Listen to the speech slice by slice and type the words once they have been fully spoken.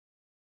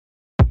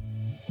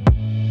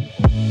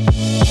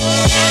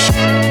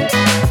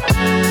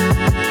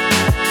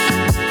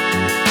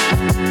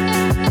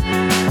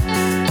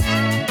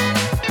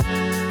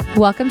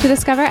Welcome to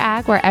Discover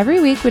Ag, where every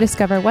week we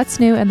discover what's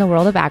new in the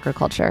world of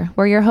agriculture.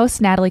 We're your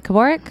hosts, Natalie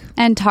Kaborik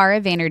and Tara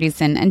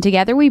Vanderdusen, and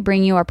together we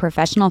bring you our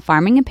professional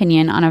farming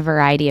opinion on a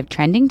variety of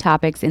trending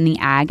topics in the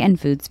ag and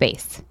food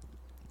space.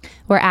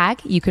 We're ag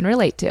you can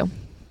relate to.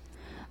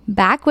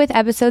 Back with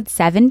episode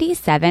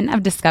 77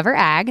 of Discover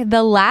Ag,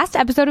 the last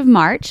episode of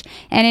March,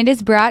 and it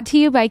is brought to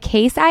you by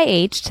Case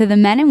IH. To the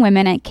men and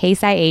women at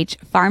Case IH,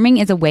 farming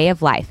is a way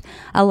of life,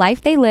 a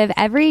life they live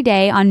every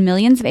day on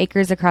millions of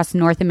acres across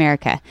North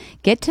America.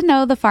 Get to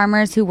know the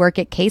farmers who work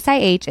at Case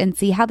IH and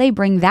see how they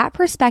bring that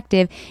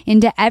perspective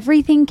into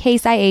everything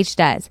Case IH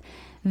does.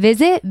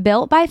 Visit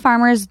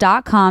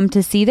builtbyfarmers.com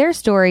to see their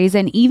stories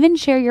and even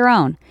share your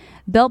own.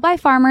 Built by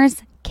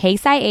Farmers,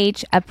 Case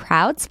IH, a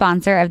proud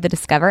sponsor of the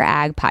Discover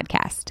Ag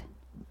podcast.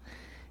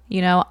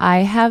 You know, I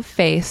have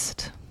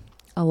faced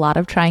a lot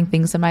of trying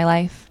things in my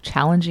life,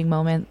 challenging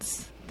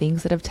moments,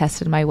 things that have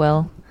tested my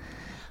will.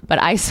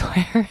 But I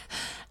swear,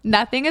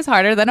 nothing is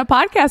harder than a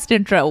podcast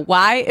intro.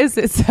 Why is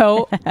it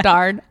so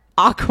darn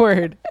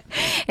awkward?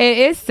 It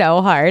is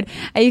so hard.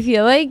 I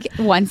feel like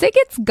once it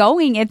gets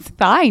going, it's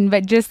fine.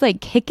 But just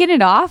like kicking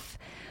it off,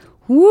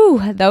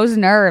 whoo, those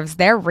nerves,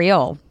 they're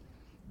real.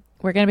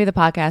 We're going to be the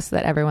podcast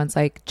that everyone's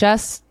like,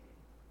 just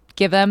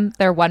give them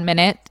their 1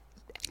 minute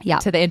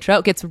to the intro.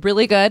 It gets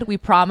really good. We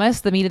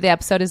promise the meat of the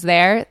episode is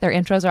there. Their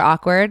intros are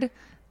awkward.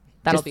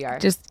 That'll be our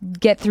just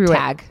get through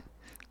tag.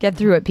 Get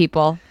through it,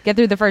 people. Get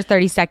through the first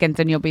 30 seconds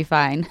and you'll be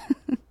fine.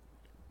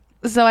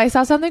 So I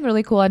saw something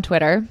really cool on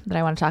Twitter that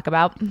I want to talk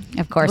about.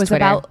 Of course, it was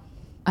Twitter.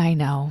 I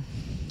know,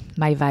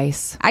 my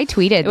vice. I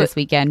tweeted this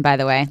weekend, by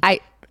the way.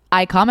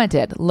 I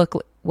commented,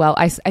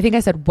 I think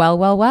I said,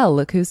 well,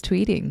 look who's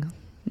tweeting.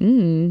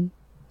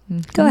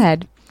 Go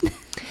ahead.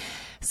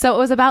 So it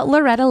was about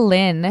Loretta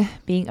Lynn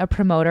being a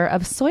promoter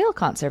of soil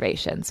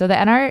conservation. So the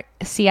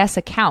NRCS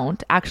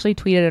account actually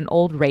tweeted an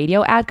old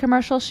radio ad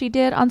commercial she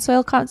did on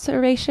soil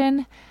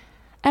conservation.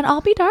 And I'll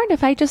be darned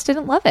if I just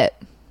didn't love it.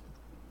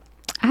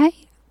 I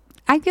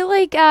feel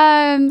like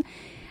I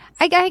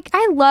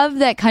love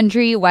that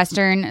country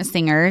western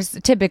singers,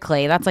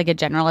 typically, that's like a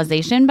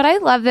generalization, but I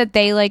love that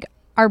they like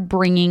are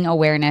bringing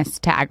awareness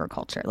to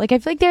agriculture. Like I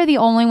feel like they're the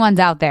only ones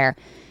out there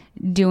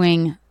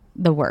doing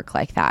the work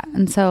like that.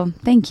 And so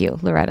thank you,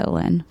 Loretta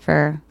Lynn,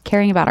 for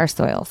caring about our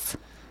soils.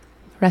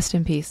 Rest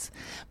in peace.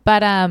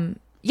 But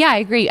yeah, I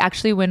agree.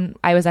 Actually, when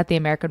I was at the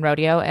American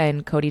Rodeo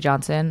and Cody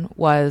Johnson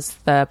was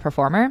the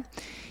performer,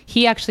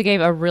 he actually gave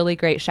a really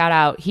great shout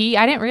out.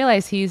 I didn't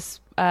realize he's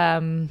I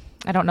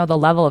don't know the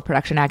level of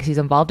production acts he's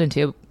involved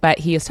into, but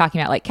he was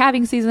talking about like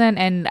calving season,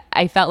 and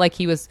I felt like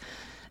his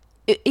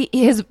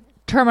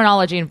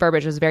terminology and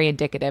verbiage was very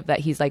indicative that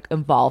he's like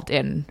involved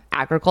in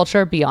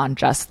agriculture beyond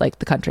just like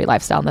the country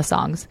lifestyle and the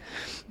songs.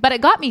 But it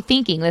got me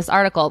thinking, this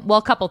article, well,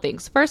 a couple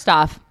things. First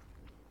off,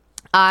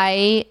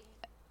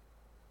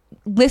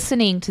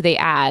 listening to the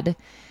ad,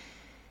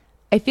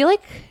 I feel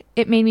like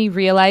it made me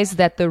realize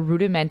that the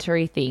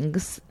rudimentary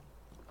things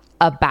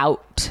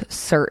about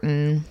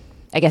certain,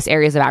 I guess,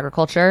 areas of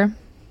agriculture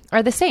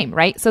are the same,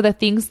 right? So the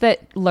things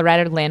that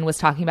Loretta Lynn was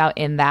talking about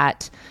in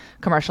that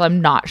commercial,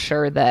 I'm not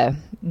sure the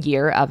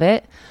year of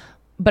it,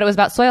 but it was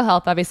about soil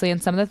health, obviously,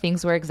 and some of the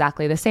things were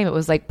exactly the same. It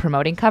was like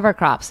promoting cover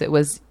crops. It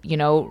was,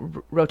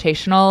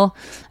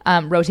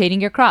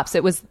 rotating your crops.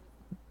 It was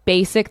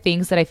basic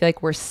things that I feel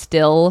like we're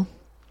still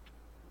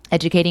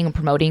educating and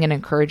promoting and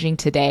encouraging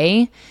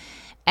today.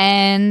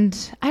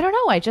 And I don't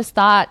know, I just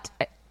thought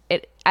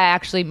I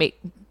actually made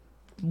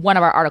one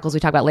of our articles we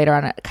talk about later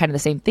on kind of the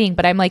same thing,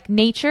 but I'm like,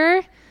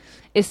 nature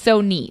is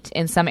so neat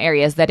in some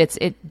areas that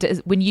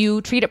when you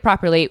treat it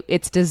properly,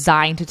 it's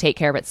designed to take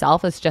care of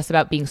itself. It's just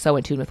about being so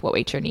in tune with what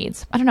nature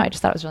needs. I don't know. I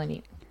just thought it was really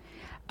neat.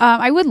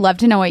 I would love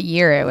to know what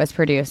year it was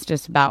produced,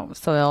 just about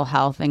soil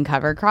health and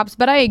cover crops.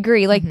 But I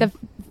agree, like the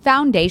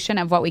foundation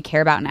of what we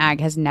care about in ag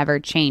has never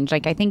changed.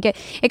 Like I think it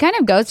kind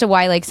of goes to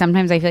why like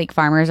sometimes I feel like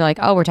farmers are like,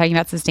 oh, we're talking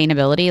about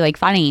sustainability. Like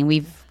funny,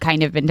 we've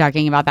kind of been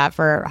talking about that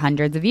for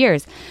hundreds of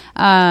years.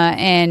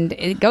 And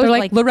it goes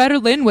like Loretta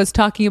Lynn was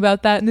talking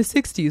about that in the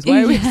 60s.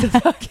 Why are we still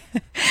talking?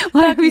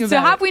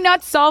 Have we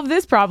not solved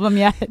this problem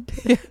yet?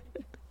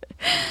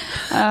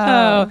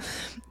 The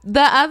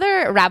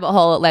other rabbit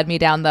hole it led me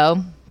down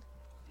though.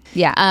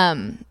 Yeah.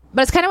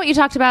 But it's kind of what you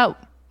talked about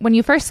when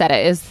you first said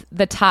it, is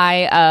the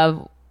tie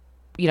of,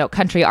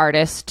 country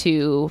artists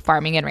to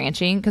farming and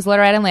ranching. Because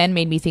Loretta Lynn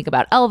made me think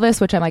about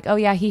Elvis, which I'm like, oh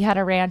yeah, he had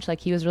a ranch, like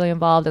he was really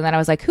involved. And then I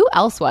was like, who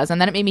else was? And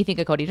then it made me think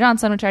of Cody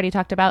Johnson, which I already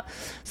talked about.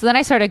 So then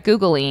I started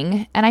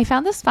Googling and I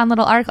found this fun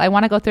little article. I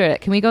want to go through it.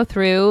 Can we go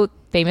through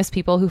famous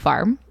people who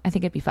farm? I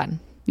think it'd be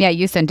fun. Yeah,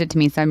 you sent it to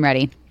me, so I'm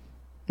ready.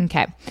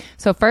 Okay.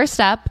 So first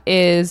up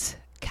is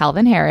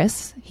Calvin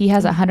Harris. He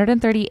has a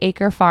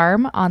 130-acre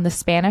farm on the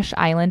Spanish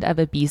island of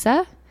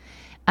Ibiza.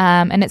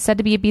 And it's said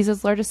to be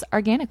Ibiza's largest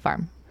organic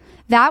farm.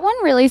 That one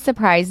really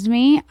surprised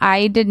me.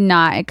 I did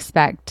not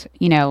expect,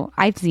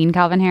 I've seen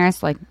Calvin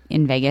Harris like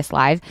in Vegas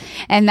live,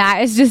 and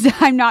that is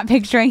just, I'm not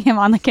picturing him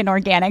on like an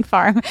organic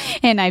farm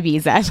in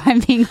Ibiza, if I'm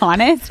being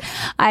honest.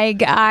 I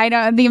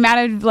don't, the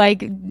amount of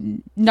like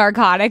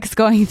narcotics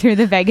going through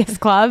the Vegas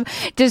club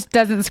just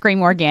doesn't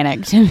scream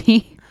organic to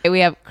me.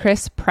 We have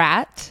Chris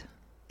Pratt.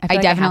 I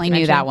definitely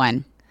knew that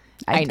one.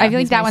 I feel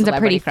like that one's a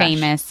pretty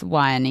famous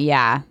one.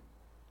 Yeah.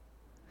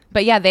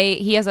 But yeah,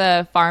 he has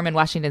a farm in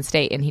Washington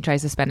State, and he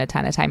tries to spend a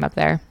ton of time up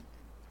there.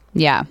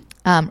 Yeah.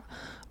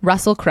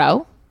 Russell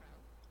Crowe.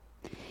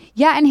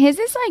 Yeah, and his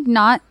is like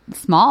not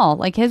small.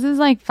 Like his is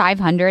like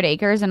 500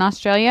 acres in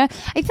Australia.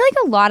 I feel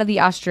like a lot of the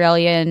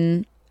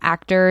Australian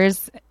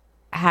actors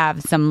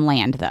have some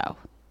land though.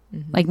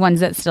 Mm-hmm. Like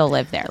ones that still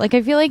live there. Like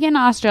I feel like in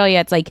Australia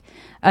it's like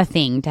a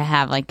thing to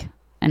have like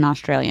an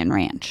Australian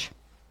ranch.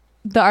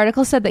 The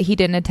article said that he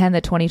didn't attend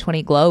the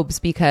 2020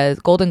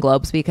 Golden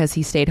Globes because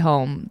he stayed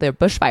home. The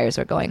bushfires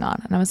were going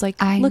on. And I was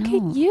like, look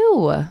at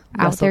you. Out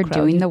Russell there Crowe,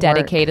 doing the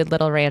dedicated work.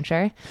 little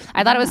rancher.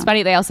 I thought it was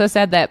funny. They also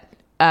said that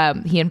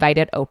he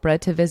invited Oprah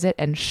to visit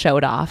and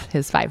showed off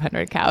his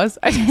 500 cows.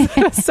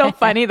 It was so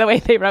funny the way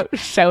they wrote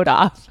showed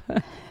off.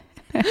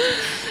 Just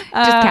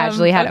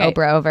casually had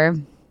Oprah over.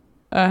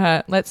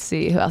 Let's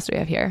see. Who else do we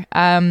have here?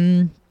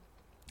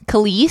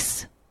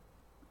 Khalees.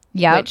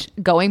 Yeah. Which,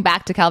 going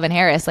back to Calvin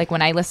Harris, like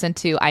when I listen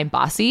to I'm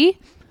Bossy,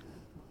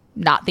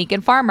 not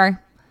thinking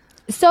farmer.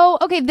 So,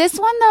 okay, this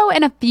one though,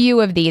 and a few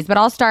of these, but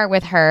I'll start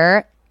with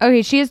her.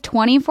 Okay, she has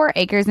 24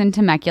 acres in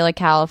Temecula,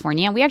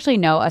 California. We actually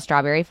know a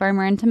strawberry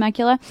farmer in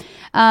Temecula.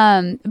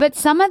 But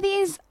some of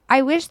these,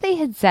 I wish they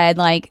had said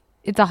like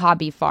it's a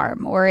hobby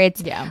farm or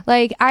it's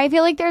like, I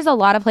feel like there's a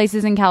lot of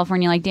places in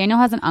California. Like Daniel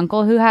has an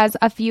uncle who has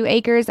a few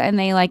acres and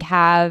they like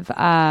have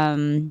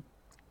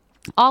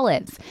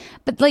olives,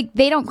 but like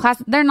they don't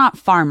they're not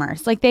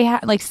farmers. Like they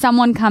have like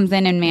someone comes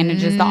in and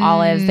manages the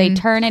olives. They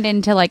turn it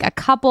into like a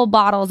couple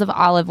bottles of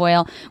olive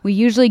oil. We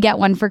usually get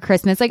one for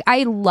Christmas. Like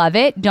I love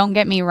it, don't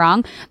get me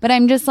wrong, but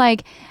I'm just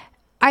like,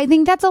 I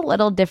think that's a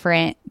little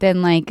different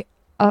than like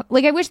I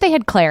wish they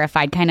had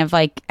clarified kind of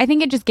like, I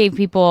think it just gave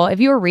people,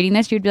 if you were reading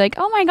this, you'd be like,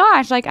 oh my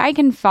gosh, like I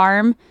can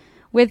farm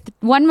with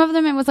one of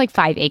them. It was like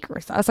 5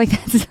 acres. I was like,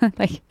 that's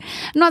like,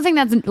 I'm not saying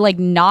that's like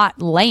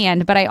not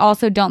land, but I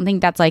also don't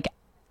think that's like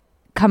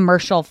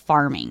commercial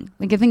farming.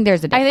 Like I think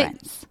there's a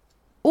difference.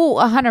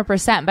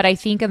 100%. But I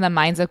think in the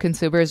minds of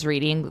consumers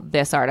reading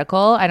this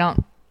article, I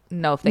don't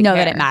know if they know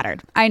care. that it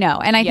mattered. I know,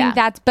 and I think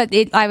that's. But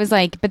I was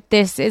like, but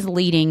this is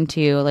leading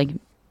to like,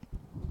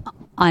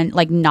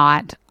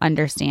 not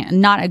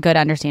a good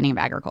understanding of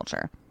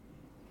agriculture.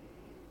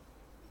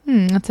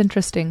 That's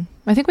interesting.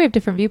 I think we have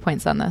different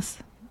viewpoints on this.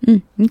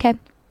 Okay,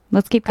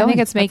 let's keep going. I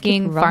think it's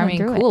making farming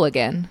cool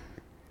again.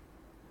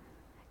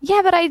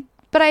 Yeah, but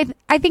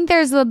I think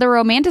there's the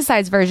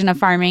romanticized version of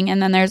farming,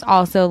 and then there's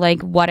also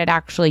like what it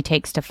actually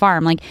takes to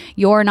farm. Like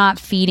you're not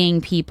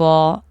feeding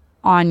people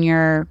on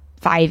your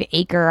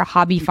 5-acre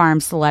hobby farm,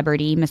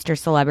 Mr.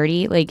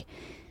 Celebrity. Like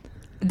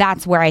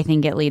that's where I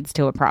think it leads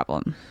to a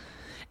problem.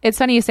 It's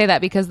funny you say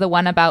that because the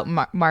one about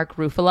Mark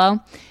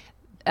Ruffalo,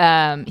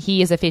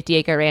 he is a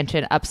 50-acre ranch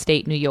in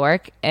upstate New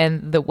York,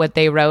 and what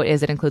they wrote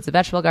is it includes a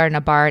vegetable garden,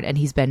 a barn, and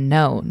he's been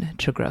known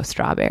to grow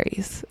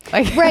strawberries.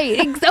 Like, right?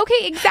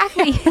 Okay,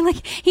 exactly.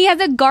 Like he has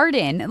a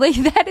garden. Like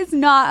that is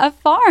not a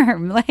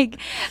farm. Like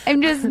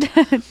I'm just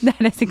that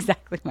is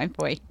exactly my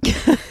point.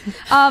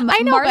 I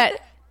know, but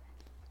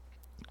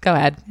go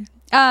ahead.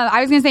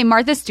 I was going to say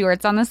Martha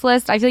Stewart's on this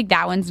list. I feel like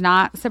that one's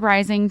not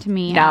surprising to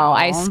me. No,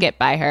 I skipped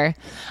by her.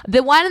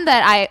 The one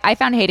that I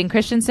found Hayden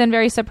Christensen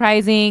very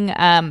surprising.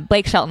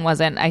 Blake Shelton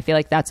wasn't. I feel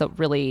like that's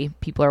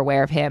people are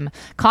aware of him.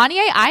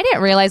 Kanye, I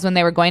didn't realize when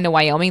they were going to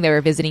Wyoming, they were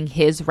visiting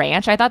his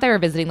ranch. I thought they were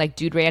visiting like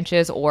dude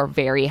ranches or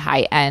very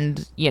high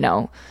end,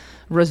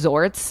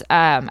 resorts.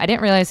 I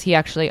didn't realize he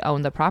actually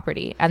owned the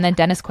property. And then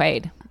Dennis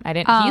Quaid.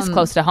 He's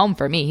close to home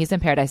for me. He's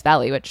in Paradise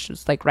Valley, which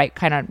is like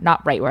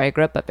not right where I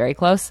grew up, but very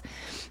close.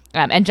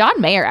 And John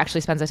Mayer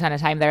actually spends a ton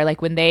of time there.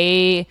 Like when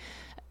a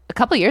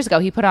couple of years ago,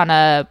 he put on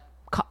a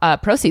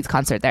Proceeds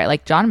concert there.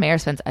 Like John Mayer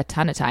spends a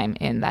ton of time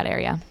in that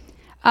area.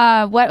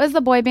 What was the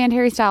boy band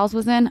Harry Styles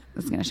was in?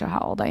 This is going to show how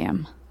old I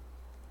am.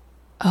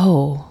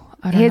 Oh,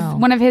 I don't know.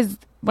 One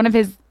of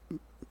his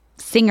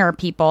singer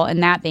people in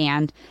that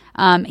band.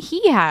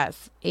 He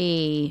has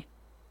a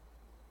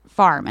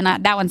farm,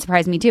 and that one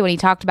surprised me too when he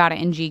talked about it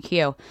in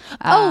GQ.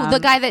 The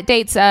guy that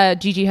dates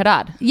Gigi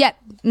Hadid. Yep.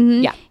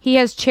 Mm-hmm. Yeah, he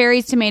has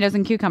cherries, tomatoes,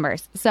 and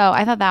cucumbers. So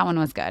I thought that one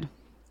was good.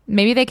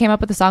 Maybe they came up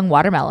with the song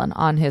 "Watermelon"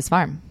 on his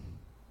farm.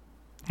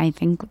 I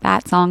think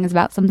that song is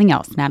about something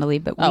else, Natalie,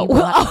 but we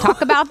will have to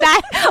talk about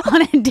that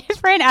on a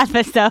different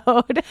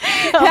episode.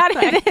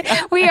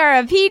 We are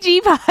a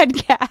PG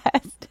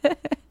podcast.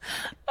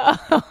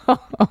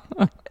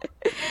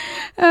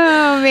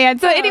 Oh man.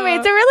 So anyway,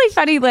 it's a really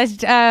funny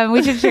list.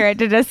 We should share it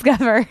to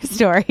discover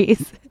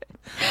stories.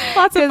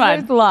 Lots of fun.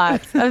 There's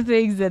lots of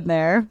things in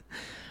there.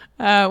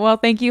 Well,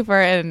 thank you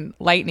for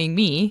enlightening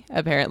me,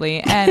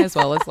 apparently, and as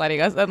well as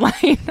letting us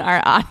enlighten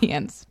our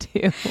audience,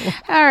 too.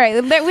 All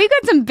right. We've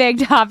got some big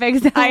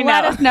topics. I know.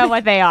 Let us know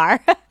what they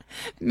are.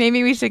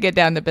 Maybe we should get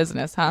down to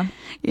business, huh?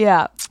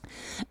 Yeah.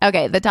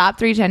 Okay, the top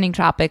 3 trending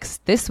topics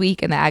this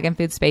week in the ag and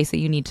food space that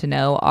you need to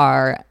know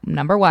are,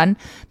 number 1,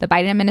 the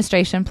Biden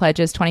administration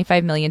pledges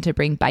 $25 million to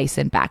bring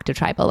bison back to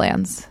tribal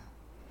lands.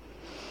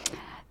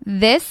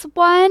 This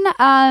one,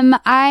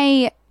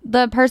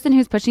 the person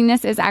who's pushing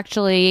this is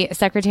actually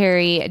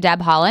Secretary Deb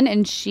Haaland,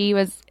 and she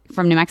was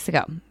from New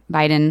Mexico.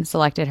 Biden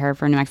selected her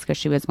from New Mexico.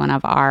 She was one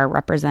of our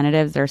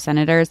representatives or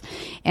senators.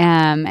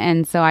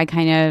 And so I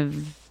kind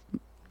of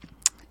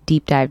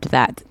deep dived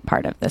that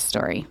part of the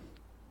story.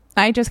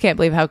 I just can't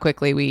believe how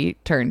quickly we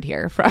turned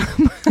here from.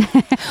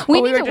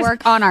 we need to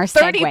work on our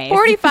 30,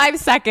 45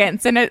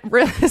 seconds, and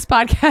this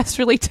podcast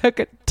really took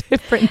a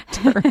different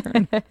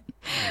turn.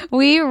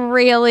 We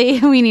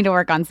need to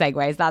work on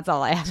segues. That's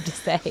all I have to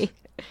say.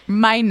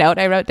 My note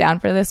I wrote down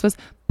for this was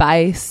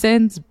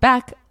Bison's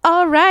back.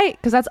 All right.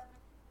 Because that's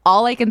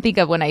all I can think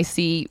of when I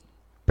see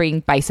bring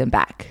Bison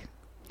back.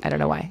 I don't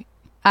know why.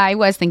 I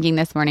was thinking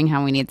this morning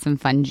how we need some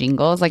fun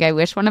jingles. Like, I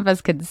wish one of us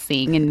could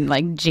sing and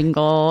like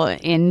jingle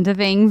into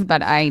things,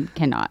 but I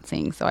cannot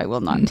sing, so I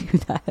will not do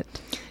that.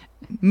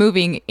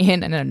 Moving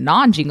in a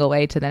non-jingle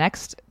way to the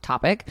next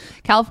topic.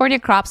 California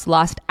crops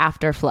lost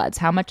after floods.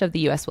 How much of the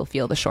U.S. will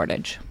feel the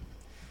shortage?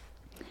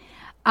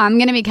 I'm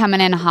going to be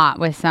coming in hot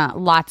with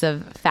lots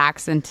of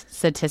facts and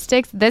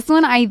statistics. This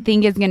one I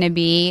think is going to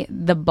be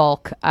the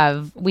bulk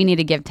of, we need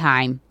to give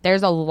time.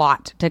 There's a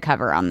lot to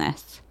cover on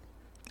this.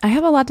 I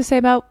have a lot to say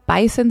about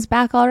Bison's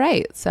back all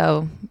right.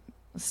 So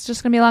it's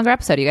just going to be a longer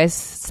episode. You guys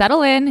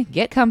settle in,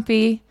 get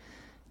comfy,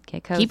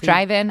 get cozy. Keep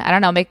driving. I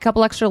don't know, make a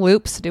couple extra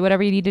loops, do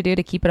whatever you need to do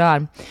to keep it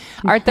on.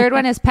 Our third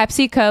one is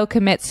PepsiCo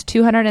commits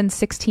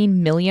 $216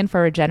 million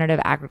for regenerative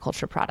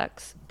agriculture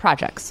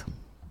projects.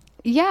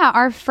 Yeah,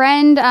 our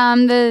friend,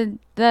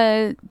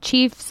 the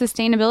chief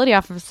sustainability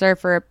officer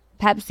for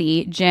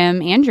Pepsi,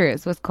 Jim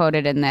Andrews, was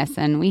quoted in this,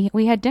 and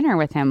we had dinner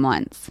with him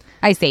once.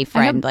 I say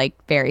friend, like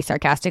very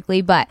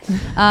sarcastically, but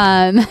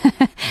listen,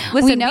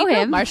 we know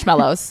him.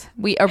 Marshmallows.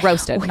 We are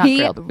roasted, not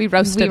grilled. We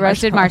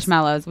roasted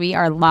marshmallows. We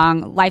are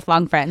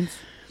lifelong friends.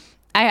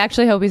 I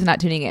actually hope he's not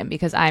tuning in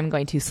because I'm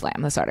going to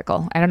slam this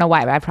article. I don't know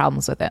why, but I have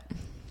problems with it.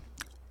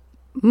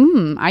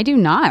 I do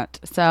not.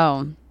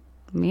 So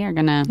we are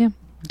gonna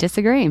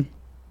disagree.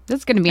 This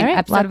is going to be an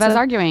episode of us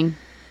arguing.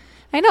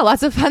 I know,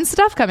 lots of fun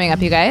stuff coming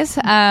up, you guys.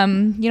 You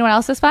know what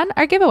else is fun?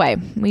 Our giveaway.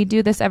 We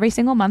do this every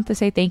single month to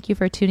say thank you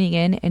for tuning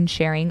in and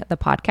sharing the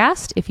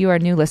podcast. If you are a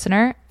new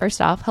listener,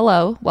 first off,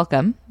 hello,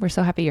 welcome. We're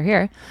so happy you're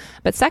here.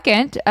 But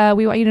second,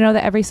 we want you to know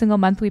that every single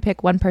month we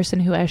pick one person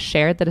who has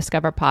shared the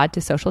Discover Pod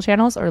to social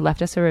channels or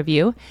left us a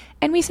review,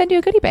 and we send you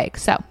a goodie bag.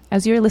 So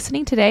as you're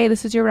listening today,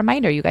 this is your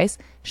reminder, you guys.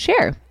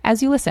 Share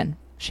as you listen.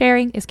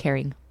 Sharing is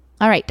caring.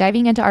 All right,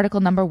 diving into article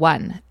number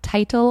 1.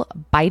 Title,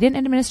 Biden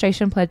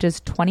administration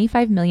pledges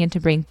 $25 million to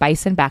bring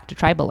bison back to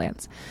tribal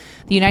lands.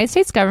 The United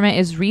States government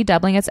is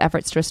redoubling its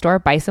efforts to restore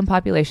bison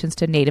populations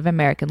to Native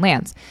American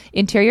lands.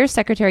 Interior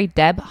Secretary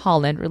Deb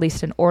Haaland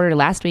released an order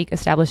last week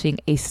establishing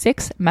a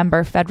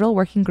 6-member federal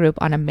working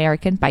group on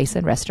American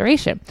bison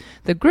restoration.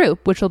 The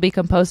group, which will be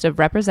composed of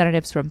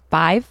representatives from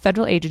 5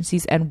 federal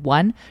agencies and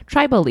 1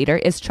 tribal leader,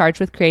 is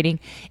charged with creating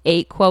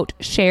a, quote,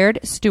 shared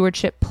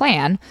stewardship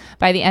plan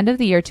by the end of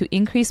the year to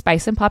increase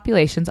bison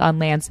populations on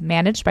lands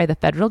managed by the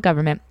federal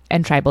government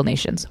and tribal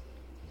nations.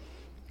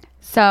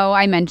 So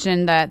I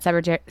mentioned that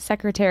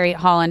Secretary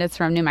Haaland is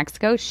from New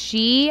Mexico.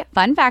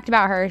 Fun fact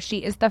about her, she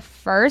is the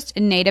first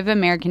Native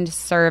American to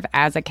serve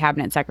as a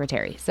cabinet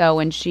secretary. So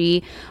when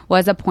she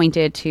was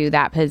appointed to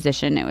that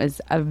position, it was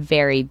a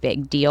very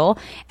big deal.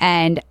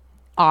 And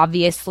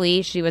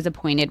obviously she was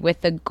appointed with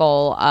the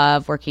goal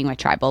of working with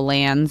tribal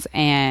lands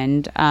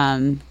and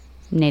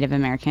Native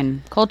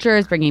American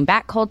cultures, bringing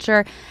back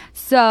culture.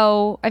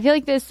 So I feel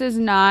like this is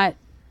not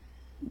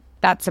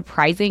that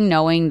surprising,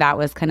 knowing that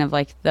was kind of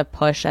like the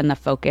push and the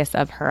focus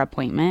of her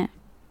appointment.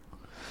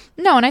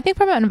 No, and I think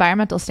from an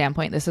environmental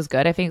standpoint, this is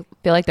good. I feel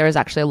like there was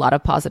actually a lot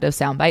of positive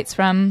sound bites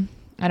from,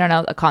 I don't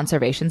know, a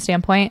conservation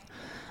standpoint.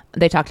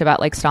 They talked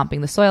about like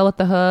stomping the soil with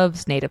the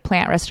hooves, native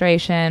plant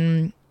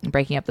restoration,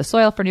 breaking up the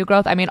soil for new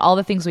growth. I mean, all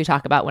the things we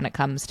talk about when it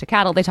comes to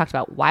cattle. They talked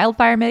about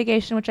wildfire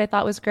mitigation, which I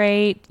thought was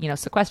great,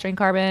 sequestering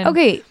carbon.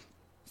 Okay,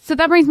 so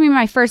that brings me to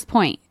my first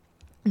point.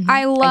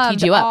 I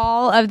loved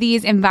all of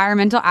these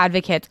environmental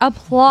advocates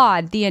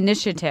applaud the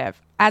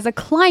initiative as a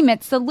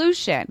climate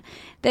solution.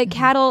 That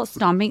cattle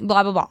stomping,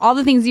 blah, blah, blah. All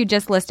the things you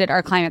just listed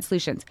are climate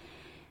solutions.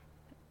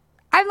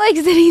 I'm like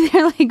sitting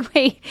there like,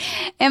 wait,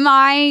 am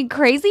I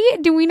crazy?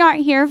 Do we not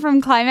hear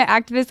from climate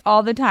activists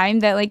all the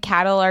time that like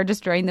cattle are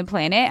destroying the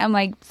planet? I'm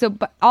like,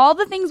 but all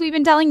the things we've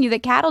been telling you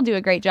that cattle do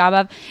a great job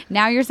of,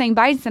 now you're saying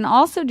bison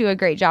also do a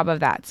great job of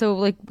that. So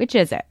like, which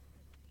is it?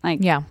 Like,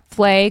 yeah,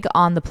 flag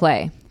on the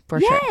play.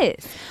 Yes.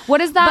 Sure.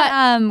 What is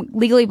that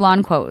Legally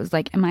Blonde quote? It was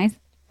like, am I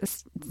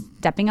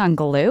stepping on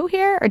glue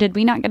here? Or did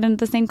we not get into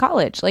the same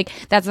college? Like,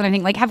 that's what I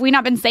think. Like, have we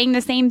not been saying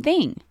the same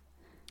thing?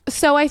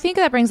 So I think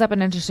that brings up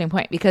an interesting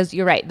point because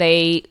you're right.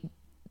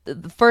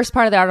 The first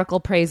part of the article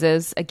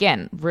praises,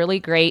 again, really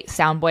great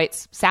sound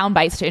bites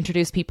to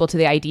introduce people to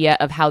the idea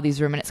of how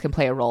these ruminants can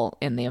play a role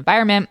in the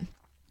environment,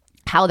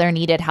 how they're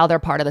needed, how they're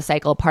part of the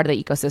cycle, part of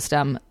the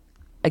ecosystem.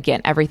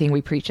 Again, everything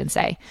we preach and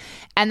say.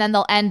 And then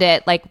they'll end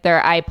it like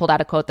I pulled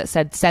out a quote that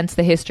said, since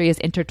the history is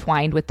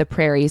intertwined with the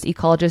prairies,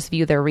 ecologists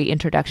view their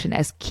reintroduction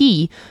as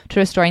key to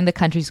restoring the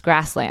country's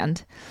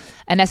grassland,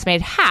 an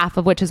estimated half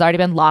of which has already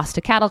been lost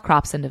to cattle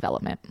crops and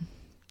development.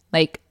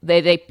 Like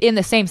they in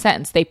the same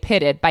sentence, they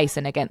pitted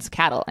bison against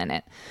cattle in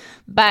it.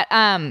 But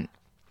I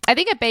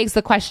think it begs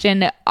the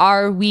question,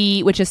 are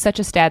we, which is such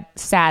a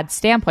sad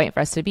standpoint for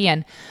us to be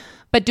in,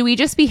 but do we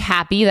just be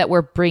happy that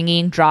we're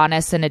bringing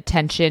drawness and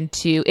attention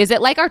to, is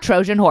it like our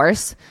Trojan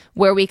horse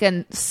where we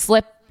can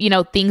slip,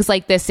 things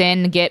like this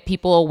in, get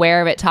people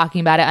aware of it,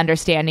 talking about it,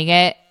 understanding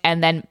it,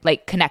 and then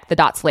like connect the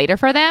dots later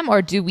for them?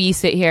 Or do we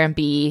sit here and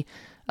be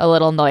a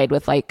little annoyed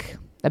with like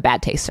a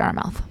bad taste in our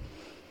mouth?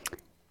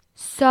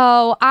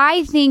 So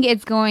I think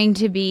it's going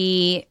to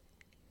be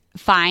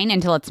fine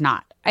until it's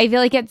not. I feel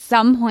like at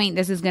some point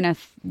there's going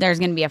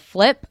to be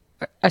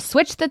a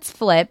switch that's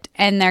flipped,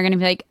 and they're going to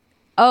be like,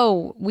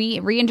 oh, we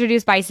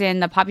reintroduced bison,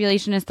 the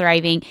population is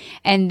thriving,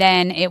 and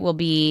then it will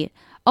be,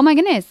 oh my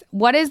goodness,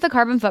 what is the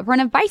carbon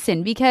footprint of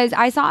bison? Because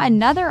I saw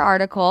another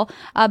article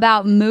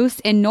about moose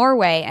in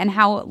Norway and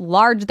how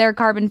large their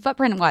carbon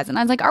footprint was. And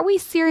I was like, are we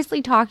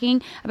seriously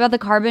talking about the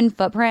carbon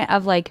footprint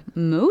of like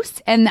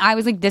moose? And I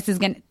was like,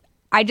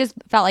 I just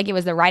felt like it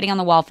was the writing on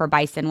the wall for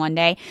bison one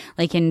day.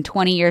 Like in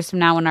 20 years from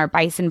now, when our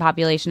bison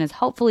population is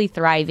hopefully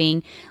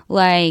thriving,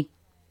 like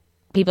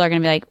people are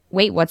going to be like,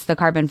 wait, what's the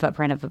carbon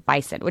footprint of a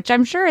bison? Which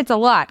I'm sure it's a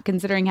lot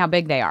considering how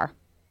big they are.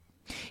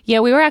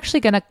 Yeah, we were actually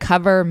going to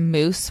cover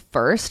moose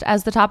first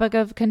as the topic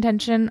of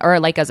contention,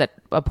 or like as a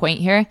point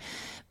here.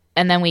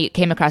 And then we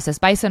came across this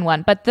bison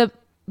one. But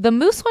the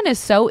moose one is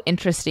so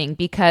interesting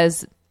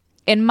because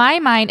in my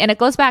mind, and it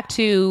goes back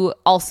to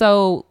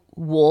also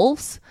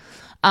wolves,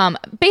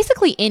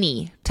 basically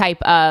any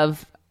type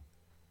of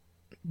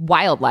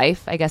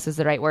wildlife, I guess is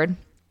the right word.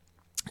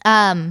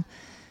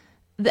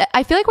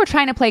 I feel like we're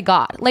trying to play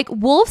God. Like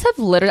wolves have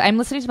literally, I'm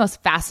listening to the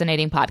most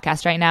fascinating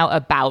podcast right now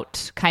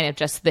about kind of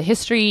just the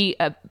history,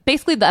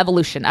 basically the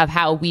evolution of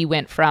how we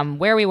went from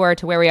where we were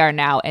to where we are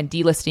now, and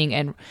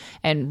delisting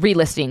and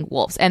relisting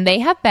wolves. And they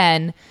have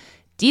been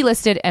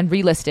delisted and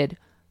relisted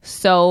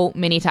so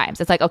many times.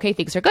 It's like, okay,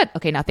 things are good.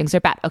 Okay, now things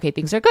are bad. Okay,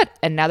 things are good.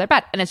 And now they're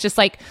bad. And it's just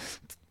like,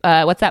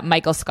 what's that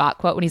Michael Scott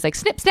quote when he's like,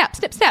 snip, snap,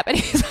 snip, snap. And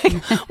he's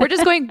like, we're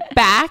just going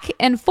back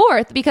and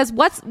forth because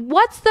what's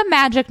the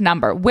magic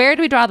number? Where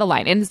do we draw the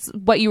line? And it's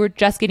what you were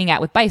just getting at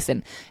with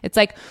bison. It's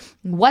like,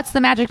 what's the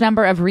magic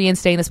number of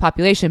reinstating this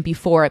population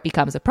before it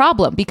becomes a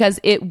problem? Because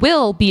it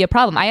will be a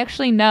problem. I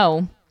actually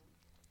know,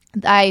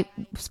 I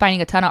was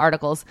finding a ton of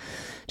articles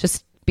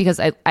just because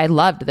I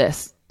loved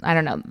this. I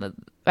don't know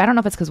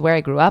if it's because where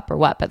I grew up or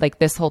what, but like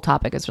this whole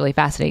topic is really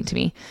fascinating to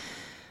me.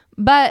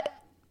 But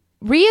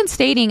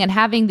reinstating and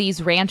having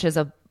these ranches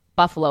of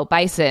buffalo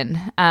bison,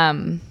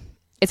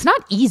 it's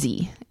not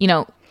easy.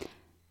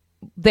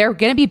 They're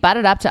going to be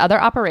butted up to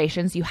other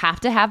operations. You have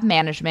to have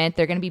management.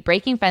 They're going to be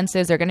breaking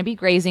fences. They're going to be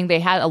grazing. They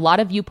had a lot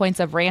of viewpoints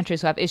of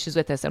ranchers who have issues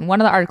with this. And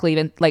one of the articles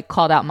even like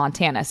called out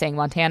Montana, saying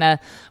Montana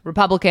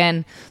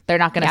Republican, they're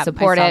not going to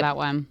support it. I saw that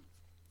one.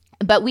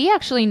 But we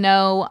actually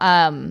know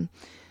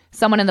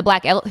someone in the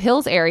Black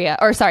Hills area,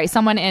 or sorry,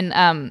 someone in,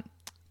 I'm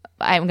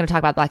going to talk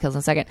about Black Hills in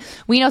a second.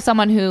 We know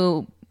someone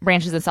who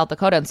ranches in South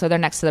Dakota, and so they're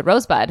next to the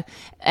Rosebud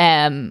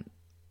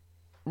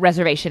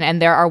reservation,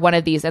 and there are one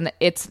of these, and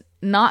it's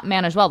not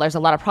managed well. There's a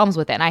lot of problems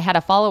with it. And I had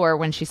a follower,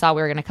 when she saw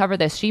we were going to cover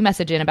this, she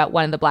messaged in about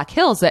one in the Black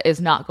Hills that is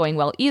not going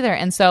well either.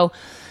 And so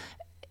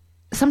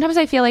sometimes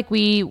I feel like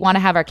we want to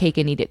have our cake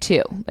and eat it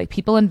too. Like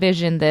people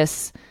envision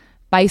this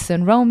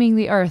bison roaming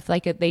the earth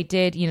like they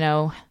did,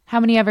 how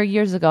many ever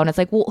years ago. And it's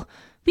like, well,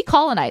 we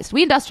colonized,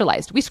 we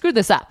industrialized, we screwed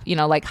this up,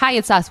 like, hi,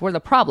 it's us, we're the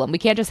problem. We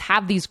can't just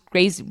have these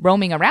grays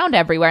roaming around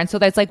everywhere. And so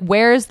that's like,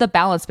 where's the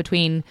balance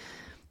between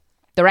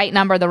the right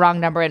number, the wrong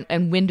number,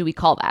 and when do we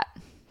call that?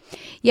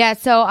 Yeah,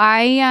 so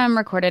I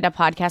recorded a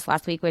podcast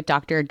last week with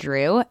Dr.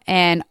 Drew,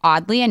 and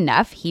oddly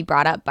enough, he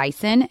brought up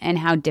bison and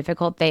how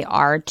difficult they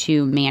are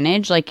to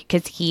manage, like,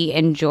 because he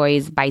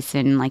enjoys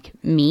bison, like,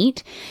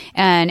 meat.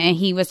 And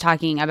he was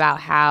talking about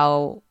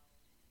how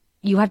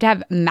you have to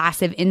have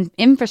massive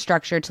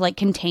infrastructure to like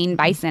contain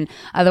bison.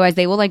 Otherwise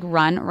they will like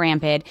run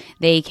rampant.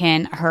 They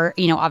can hurt,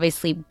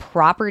 obviously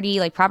property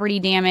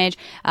damage,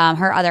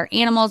 hurt other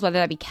animals, whether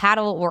that be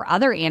cattle or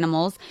other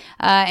animals.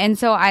 And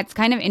so it's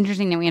kind of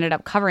interesting that we ended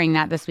up covering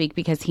that this week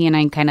because he and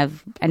I kind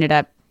of ended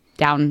up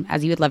down,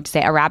 as you would love to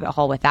say, a rabbit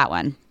hole with that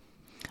one.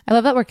 I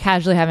love that we're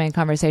casually having a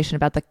conversation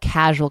about the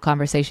casual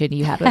conversation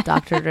you had with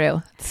Dr.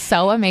 Drew. It's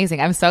so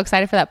amazing. I'm so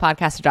excited for that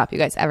podcast to drop, you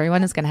guys.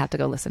 Everyone is going to have to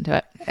go listen to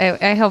it.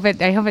 I hope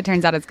it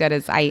turns out as good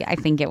as I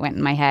think it went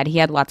in my head. He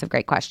had lots of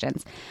great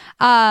questions.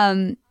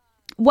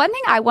 One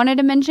thing I wanted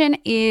to mention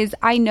is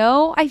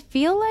I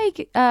feel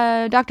like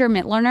Dr.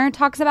 Mitlerner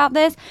talks about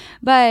this,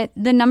 but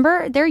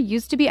there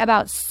used to be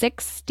about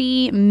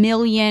 60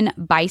 million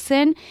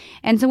bison.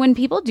 And so when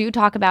people do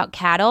talk about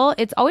cattle,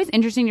 it's always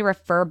interesting to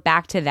refer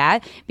back to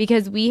that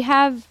because we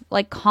have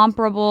like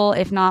comparable,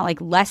 if not like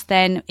less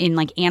than in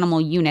like animal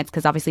units,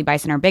 because obviously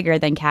bison are bigger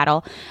than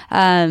cattle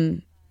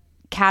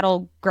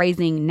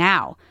grazing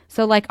now.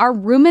 So like our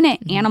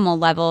ruminant animal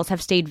levels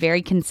have stayed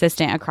very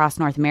consistent across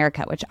North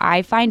America, which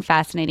I find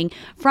fascinating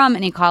from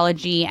an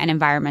ecology and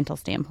environmental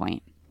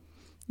standpoint.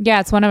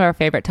 Yeah, it's one of our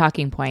favorite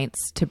talking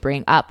points to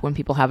bring up when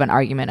people have an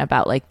argument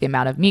about like the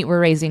amount of meat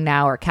we're raising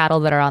now or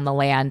cattle that are on the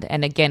land.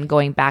 And again,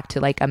 going back to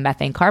like a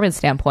methane carbon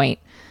standpoint,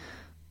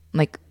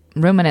 like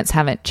ruminants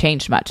haven't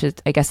changed much.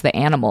 I guess the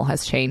animal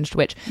has changed,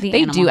 which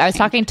they do. I was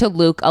talking to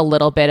Luke a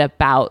little bit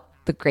about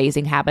the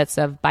grazing habits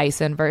of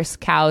bison versus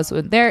cows.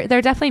 They're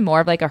definitely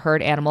more of like a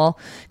herd animal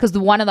because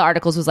one of the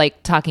articles was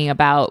like talking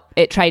about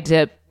it tried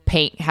to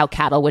paint how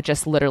cattle would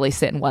just literally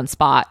sit in one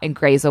spot and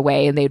graze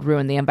away and they'd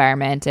ruin the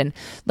environment and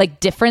like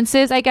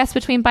differences, I guess,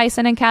 between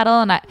bison and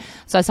cattle. And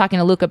so I was talking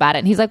to Luke about it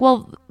and he's like,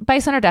 well,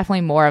 bison are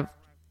definitely more of,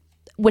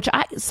 which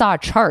I saw a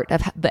chart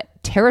of the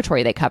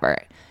territory they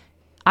cover.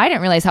 I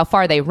didn't realize how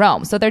far they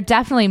roam. So they're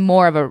definitely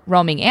more of a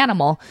roaming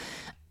animal.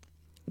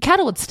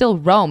 Cattle would still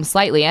roam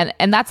slightly.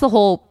 And that's the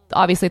whole,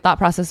 obviously, thought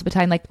process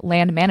behind like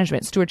land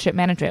management, stewardship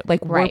management.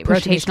 Like we're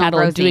pushing these cattle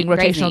and doing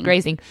rotational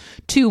grazing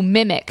to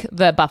mimic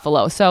the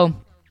buffalo. So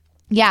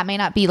yeah, it may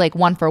not be like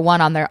one for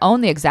one on their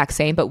own the exact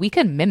same, but we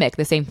can mimic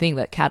the same thing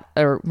that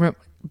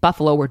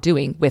buffalo were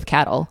doing with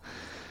cattle.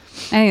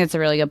 I think that's a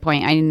really good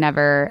point. I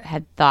never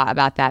had thought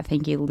about that.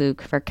 Thank you,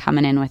 Luke, for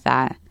coming in with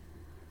that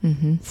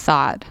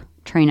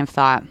train of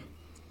thought.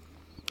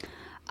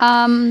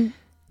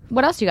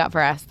 What else you got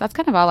for us? That's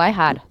kind of all I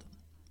had.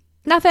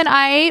 Nothing.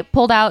 I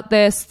pulled out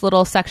this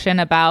little section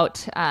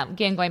about,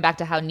 again, going back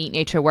to how neat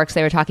nature works.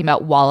 They were talking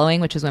about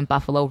wallowing, which is when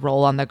buffalo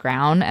roll on the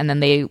ground, and then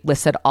they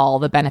listed all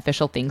the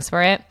beneficial things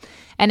for it.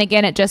 And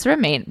again, it just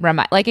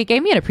it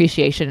gave me an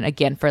appreciation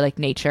again for like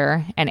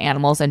nature and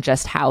animals and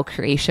just how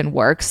creation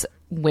works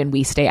when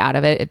we stay out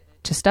of it. It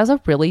just does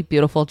a really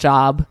beautiful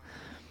job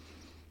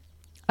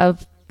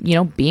of,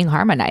 being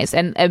harmonized.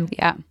 And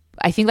yeah.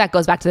 I think that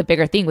goes back to the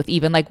bigger thing with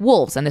even like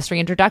wolves and this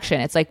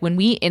reintroduction. It's like when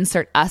we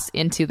insert us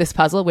into this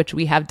puzzle, which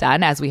we have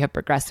done as we have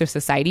progressed through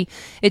society,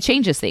 it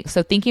changes things.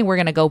 So thinking we're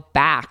going to go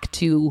back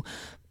to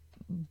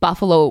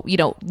buffalo,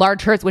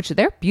 large herds, which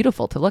they're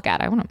beautiful to look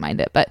at. I wouldn't mind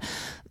it. But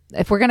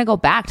if we're going to go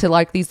back to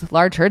like these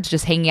large herds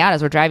just hanging out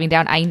as we're driving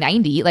down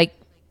I-90, like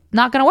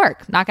not going to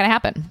work, not going to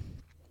happen.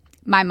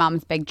 My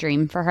mom's big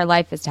dream for her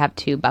life is to have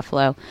 2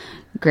 buffalo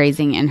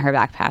grazing in her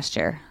back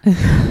pasture.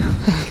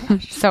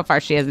 So far,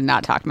 she has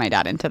not talked my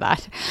dad into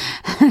that.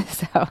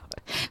 But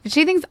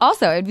she thinks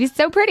also it'd be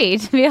so pretty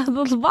to be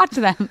able to watch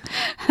them.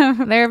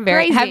 They're very.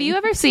 Grazing. Have you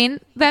ever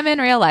seen them in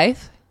real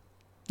life?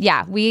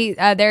 Yeah,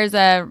 there's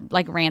a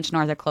like ranch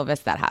north of Clovis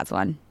that has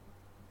one.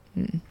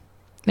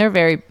 They're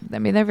very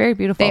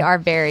beautiful. They are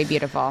very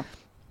beautiful.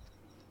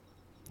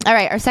 All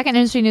right, our second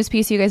industry news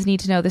piece you guys need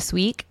to know this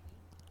week.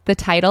 The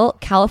title: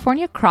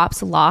 California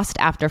crops lost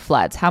after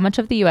floods. How much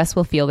of the U.S.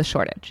 will feel the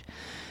shortage?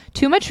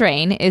 Too much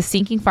rain is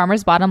sinking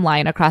farmers' bottom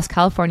line across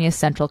California's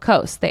central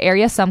coast. The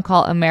area some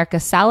call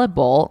America's salad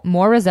bowl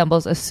more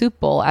resembles a soup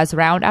bowl as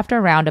round after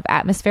round of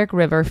atmospheric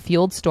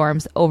river-fueled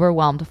storms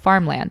overwhelmed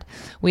farmland.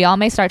 We all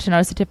may start to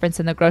notice a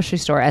difference in the grocery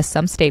store as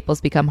some staples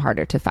become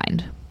harder to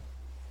find.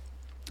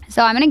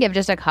 So I'm going to give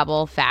just a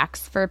couple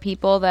facts for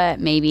people that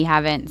maybe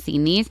haven't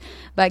seen these.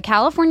 But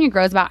California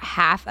grows about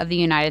half of the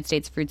United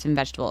States fruits and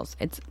vegetables.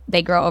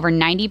 They grow over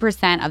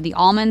 90% of the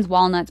almonds,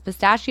 walnuts,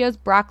 pistachios,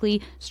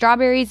 broccoli,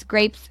 strawberries,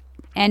 grapes,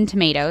 and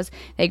tomatoes.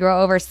 They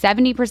grow over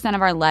 70%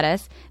 of our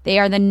lettuce. They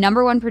are the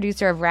number 1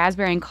 producer of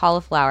raspberry and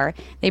cauliflower.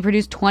 They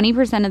produce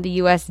 20% of the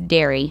U.S.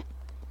 dairy.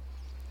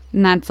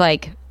 And that's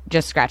like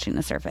just scratching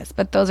the surface.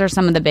 But those are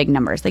some of the big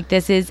numbers.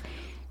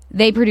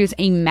 They produce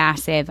a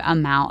massive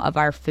amount of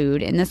our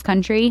food in this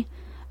country.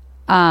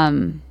 I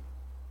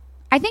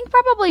think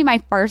probably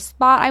my first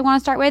spot I want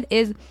to start with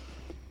is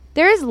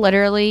there has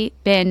literally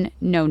been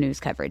no news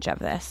coverage of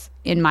this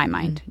in my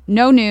mind.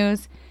 No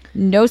news,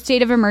 no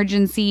state of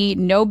emergency,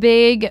 no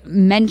big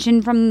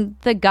mention from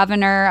the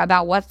governor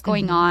about what's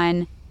going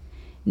on.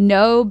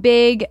 No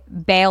big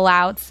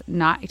bailouts,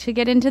 not to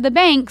get into the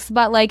banks,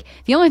 but like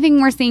the only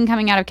thing we're seeing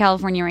coming out of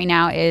California right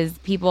now is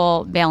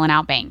people bailing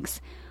out banks.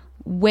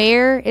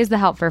 Where is the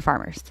help for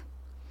farmers?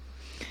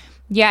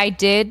 Yeah, I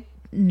did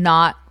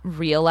not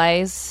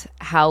realize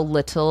how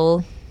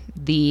little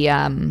the,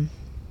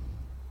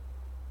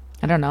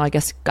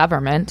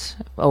 government,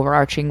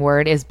 overarching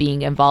word, is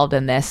being involved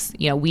in this.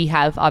 We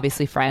have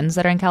obviously friends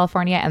that are in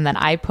California, and then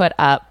I put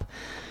up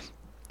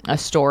a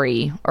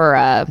story or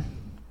a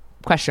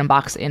question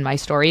box in my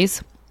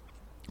stories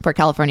for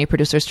California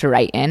producers to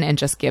write in and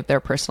just give their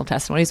personal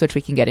testimonies, which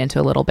we can get into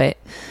a little bit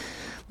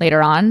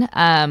later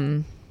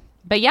on.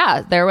 But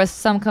yeah, there was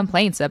some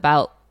complaints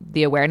about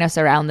the awareness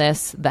around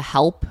this, the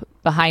help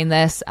behind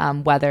this,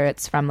 whether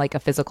it's from like a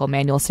physical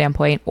manual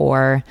standpoint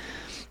or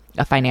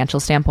a financial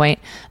standpoint.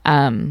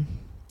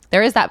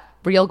 There is that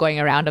reel going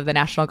around of the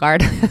National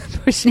Guard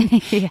pushing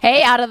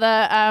hay out of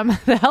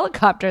the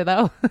helicopter,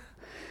 though.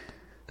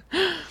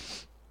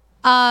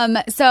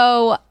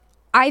 So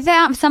I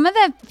found some of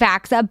the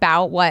facts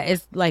about what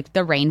is like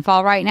the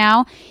rainfall right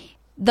now.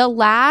 The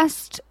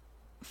last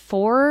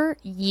 4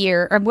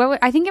 years, or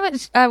I think it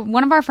was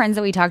one of our friends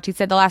that we talked to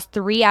said the last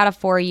 3 out of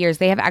 4 years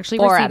they have actually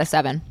 4 out of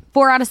 7.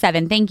 4 out of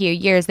 7, thank you,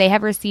 years they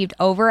have received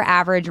over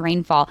average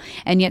rainfall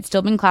and yet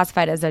still been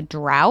classified as a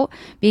drought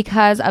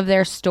because of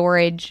their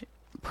storage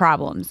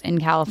problems in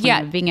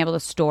California, being able to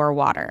store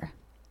water.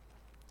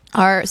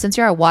 Since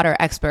you're a water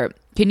expert,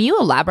 can you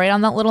elaborate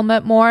on that a little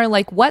bit more?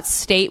 Like, what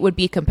state would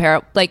be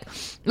comparable? Like,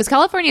 was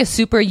California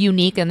super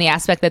unique in the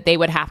aspect that they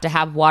would have to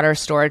have water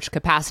storage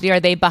capacity? Are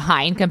they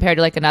behind compared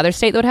to like another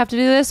state that would have to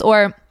do this?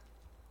 Or,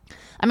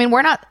 I mean,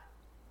 we're not...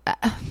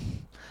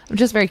 I'm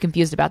just very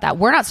confused about that.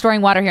 We're not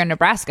storing water here in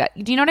Nebraska.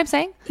 Do you know what I'm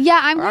saying? Yeah,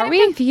 I'm kind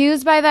of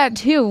confused by that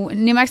too.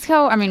 New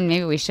Mexico, I mean,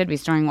 maybe we should be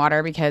storing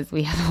water because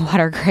we have a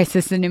water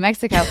crisis in New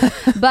Mexico.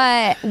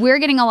 But we're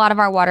getting a lot of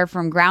our water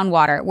from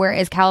groundwater,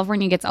 whereas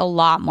California gets a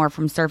lot more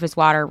from surface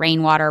water,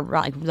 rainwater,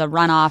 like the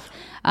runoff,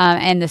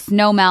 and the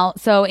snow melt.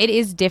 So it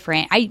is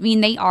different. I mean,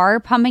 they are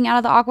pumping out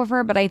of the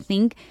aquifer, but I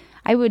think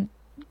I would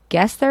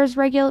guess there's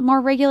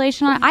more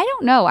regulation on it. I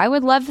don't know. I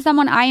would love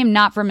someone. I am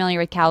not familiar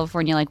with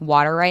California like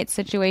water rights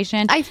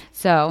situation. I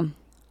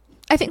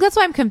think that's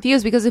why I'm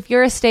confused, because if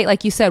you're a state,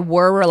 like you said,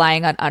 we're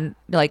relying on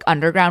like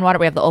underground water.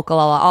 We have the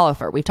Ocala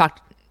Aquifer. We've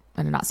talked,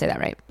 I did not say that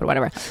right, but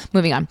whatever.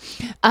 Moving on.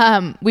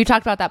 We've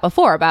talked about that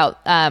before, about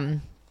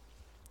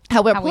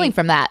how we're pulling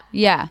from that.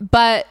 Yeah.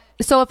 But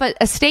so if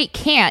a state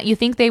can't, you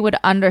think they would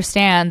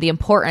understand the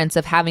importance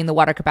of having the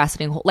water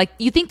capacity? Like,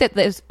 you think that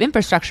this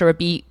infrastructure would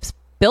be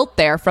built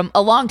there from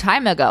a long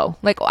time ago.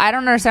 Like, I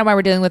don't understand why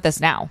we're dealing with this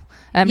now.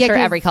 And I'm sure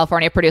every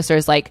California producer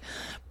is like,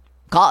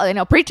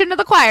 preaching to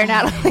the choir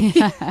now.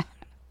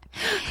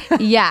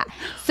 Yeah.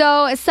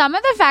 So some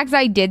of the facts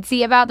I did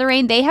see about the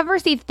rain, they have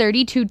received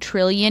 32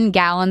 trillion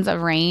gallons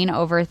of rain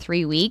over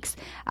 3 weeks.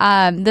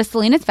 The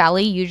Salinas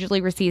Valley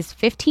usually receives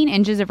 15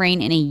 inches of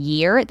rain in a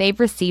year. They've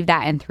received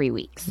that in 3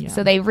 weeks. Yeah.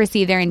 So they've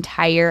received their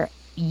entire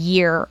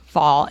year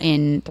fall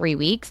in 3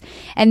 weeks,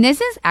 and this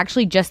is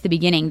actually just the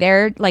beginning.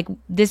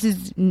 This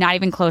is not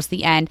even close to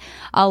the end.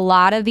 A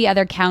lot of the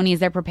other counties,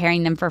 they're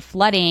preparing them for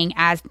flooding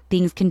as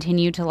things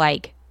continue to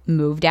like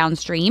move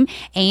downstream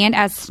and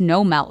as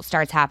snow melt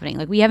starts happening.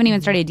 Like, we haven't even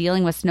started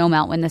dealing with snow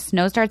melt. When the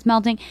snow starts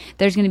melting,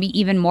 there's going to be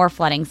even more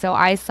flooding. So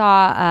I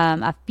saw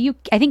a few,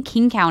 I think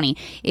King County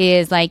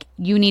is like,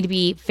 you need to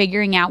be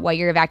figuring out what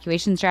your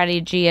evacuation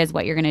strategy is,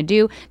 what you're going to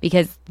do,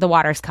 because the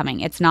water's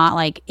coming. It's not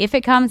like if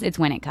it comes, it's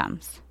when it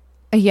comes.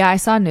 Yeah, I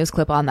saw a news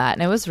clip on that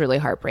and it was really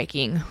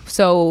heartbreaking.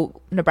 So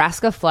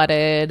Nebraska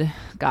flooded,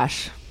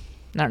 gosh,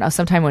 I don't know,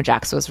 sometime when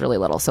Jax was really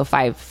little. So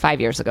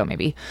five years ago,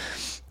 maybe.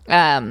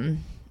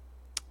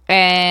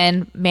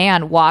 And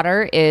man,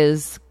 water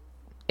it's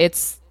a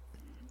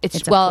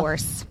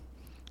force.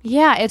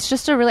 Yeah, it's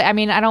just a really, I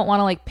mean, I don't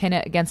want to like pin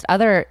it against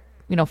other,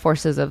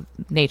 forces of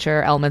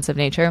nature, elements of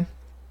nature,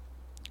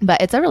 but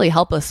it's a really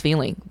helpless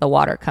feeling, the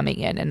water coming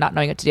in and not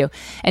knowing what to do.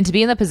 And to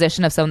be in the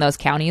position of some of those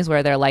counties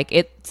where they're like,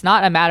 it's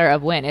not a matter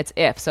of when, it's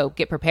if, so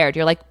get prepared.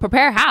 You're like,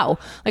 prepare how?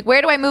 Like,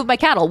 where do I move my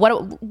cattle?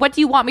 What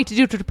do you want me to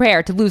do to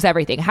prepare to lose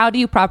everything? How do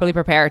you properly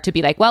prepare to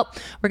be like, well,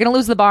 we're going to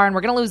lose the barn, we're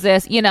going to lose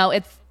this,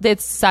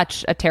 it's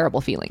such a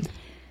terrible feeling.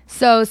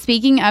 So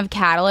speaking of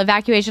cattle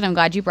evacuation, I'm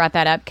glad you brought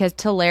that up, because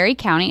Tulare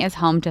County is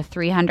home to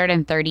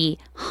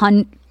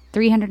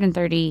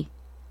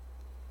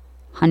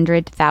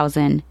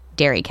 300,000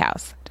 dairy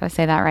cows. Did I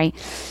say that right?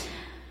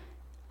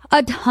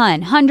 A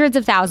ton, hundreds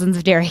of thousands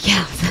of dairy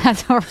cows.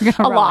 That's what we're going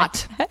to roll. A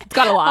lot. It's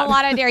got a lot. A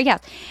lot of dairy cows.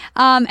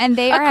 And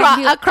they are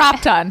a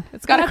crop ton.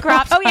 It's got a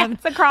crop ton. Oh yeah,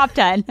 it's a crop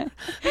ton.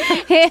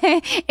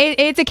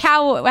 It's a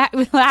cow.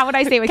 How would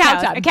I say it with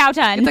cows? Ton. A cow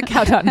ton. It's a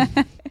cow ton.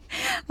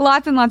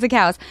 Lots and lots of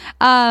cows.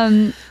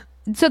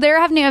 So they're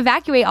having to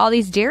evacuate all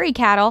these dairy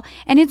cattle,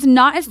 and it's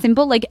not as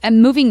simple. Like,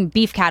 moving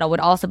beef cattle would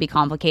also be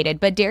complicated,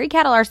 but dairy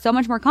cattle are so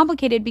much more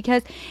complicated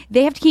because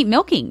they have to keep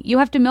milking. You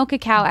have to milk a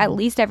cow at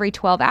least every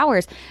 12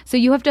 hours. So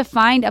you have to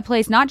find a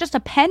place, not just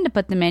a pen to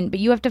put them in, but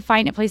you have to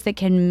find a place that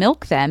can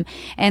milk them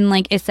and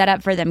like is set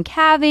up for them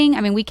calving.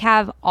 I mean, we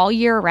calve all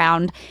year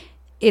round.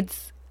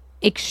 It's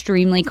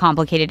extremely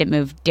complicated to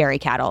move dairy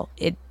cattle.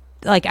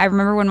 I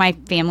remember when my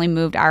family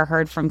moved our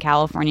herd from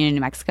California to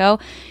New Mexico,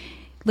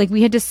 like,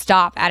 we had to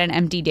stop at an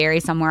empty dairy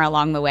somewhere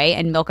along the way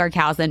and milk our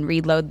cows, then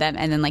reload them,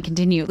 and then like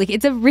continue. Like,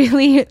 it's a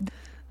really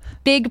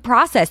big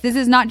process. This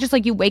is not just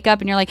like you wake up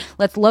and you're like,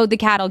 let's load the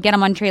cattle, get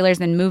them on trailers,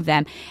 and move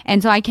them.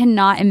 And so I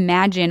cannot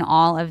imagine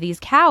all of these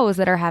cows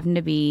that are having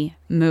to be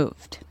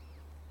moved.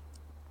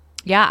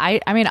 Yeah,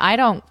 I mean, I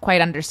don't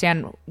quite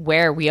understand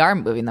where we are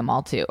moving them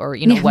all to, or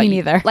what. Me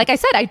neither. Like I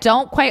said, I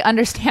don't quite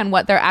understand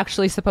what they're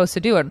actually supposed to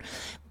do.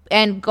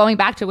 And going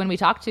back to when we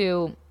talked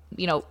to,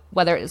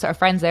 whether it's our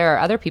friends there or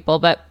other people,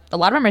 but a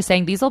lot of them are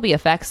saying these will be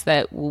effects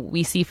that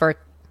we see for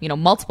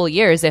multiple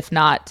years, if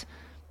not,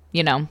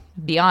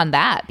 beyond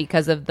that,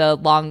 because of the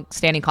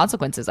long-standing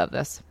consequences of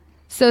this.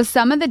 So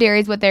some of the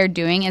dairies, what they're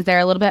doing is they're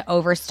a little bit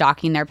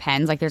overstocking their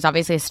pens. Like there's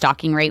obviously a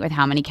stocking rate with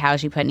how many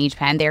cows you put in each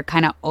pen. They're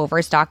kind of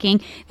overstocking.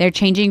 They're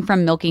changing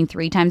from milking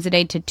 3 times a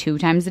day to 2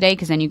 times a day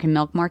because then you can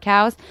milk more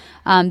cows.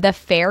 The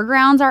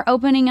fairgrounds are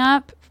opening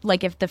up.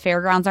 Like if the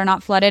fairgrounds are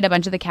not flooded, a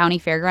bunch of the county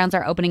fairgrounds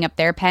are opening up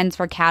their pens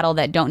for cattle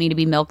that don't need to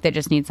be milked, that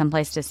just need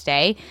someplace to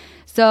stay.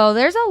 So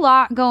there's a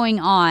lot going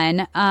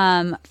on.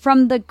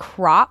 From the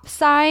crop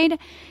side,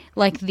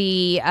 like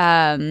the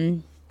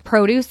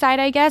produce side,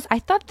 I guess, I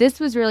thought this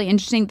was really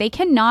interesting. They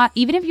cannot,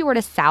 even if you were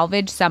to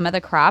salvage some of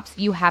the crops,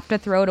 you have to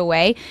throw it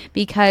away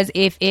because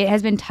if it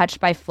has been touched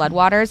by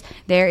floodwaters,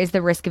 there is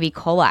the risk of E.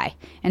 coli.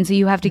 And so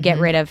you have to get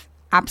rid of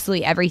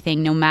absolutely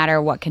everything, no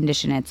matter what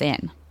condition it's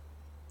in.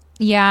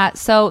 Yeah,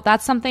 so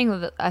that's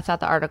something that I thought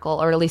the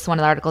article, or at least one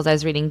of the articles I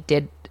was reading,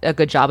 did a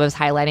good job of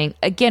highlighting.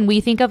 Again,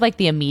 we think of like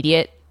the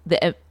immediate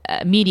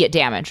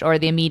damage or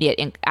the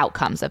immediate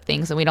outcomes of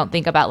things, and we don't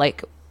think about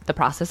like the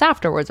process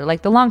afterwards or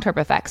like the long-term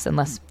effects,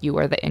 unless you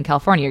were in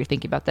California, you're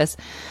thinking about this.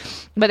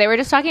 But they were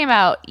just talking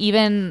about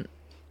even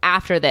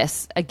after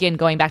this, again,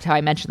 going back to how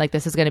I mentioned, like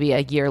this is going to be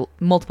a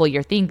multiple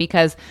year thing,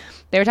 because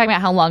they were talking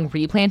about how long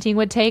replanting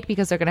would take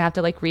because they're going to have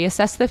to like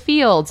reassess the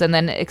fields and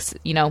then,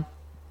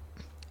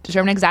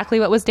 determine exactly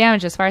what was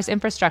damaged as far as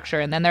infrastructure.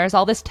 And then there's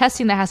all this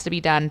testing that has to be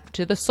done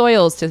to the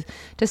soils to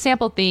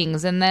sample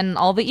things. And then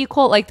all the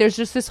like there's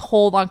just this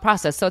whole long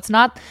process. So it's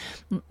not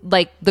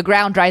like the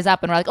ground dries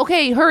up and we're like,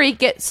 okay, hurry,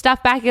 get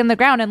stuff back in the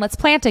ground and let's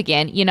plant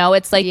again.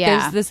 It's like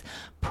there's this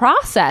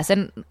process.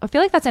 And I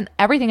feel like that's in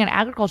everything in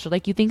agriculture.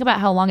 Like you think about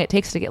how long it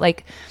takes to get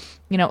like,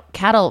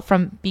 cattle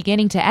from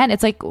beginning to end.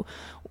 It's like,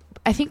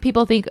 I think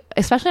people think,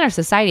 especially in our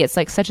society, it's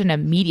like such an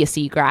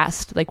immediacy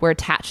grasped. Like we're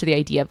attached to the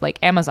idea of like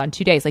Amazon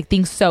 2 days, like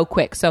things so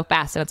quick, so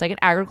fast. And it's like in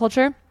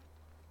agriculture,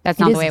 that's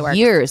not the way it works.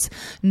 Years.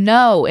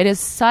 No, it is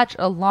such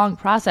a long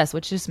process,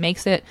 which just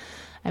makes it,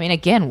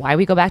 again, why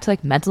we go back to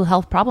like mental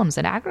health problems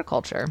in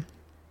agriculture.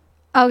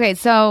 Okay,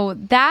 so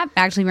that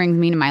actually brings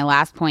me to my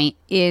last point,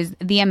 is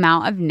the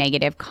amount of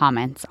negative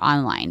comments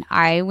online.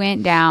 I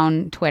went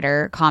down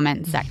Twitter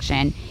comment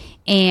section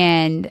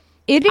and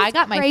I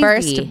got my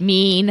first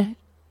mean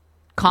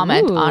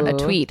comment on a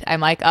tweet. I'm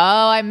like,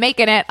 oh, I'm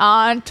making it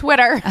on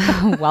Twitter.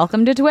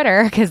 Welcome to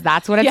Twitter, because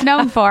that's what it's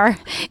known for,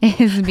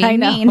 is being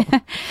mean.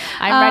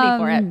 I'm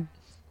ready for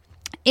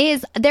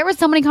it. There was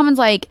so many comments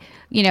like,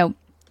 the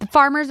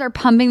farmers are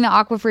pumping the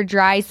aquifer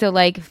dry, so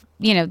like,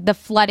 the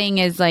flooding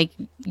is like,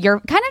 you're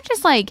kind of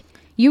just like,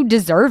 you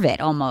deserve it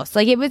almost.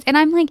 Like it was, and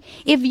I'm like,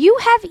 if you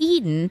have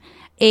eaten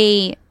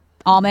a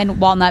almond,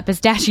 walnut,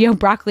 pistachio,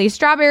 broccoli,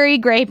 strawberry,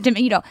 grape,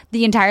 the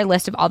entire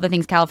list of all the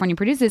things California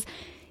produces,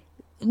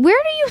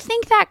 where do you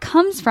think that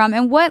comes from,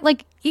 and what,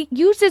 like, it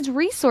uses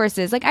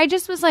resources? Like, I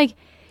just was like,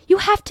 you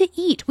have to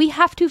eat. We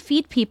have to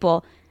feed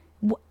people.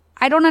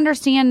 I don't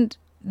understand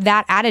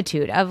that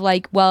attitude of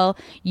like, well,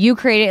 you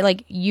created,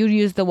 like, you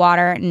used the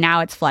water,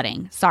 now it's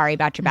flooding. Sorry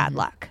about your bad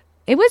luck.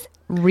 It was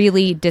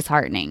really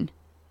disheartening.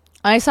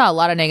 I saw a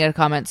lot of negative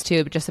comments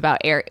too, just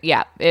about air.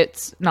 Yeah,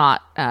 it's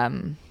not,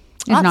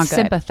 it's not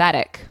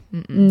sympathetic.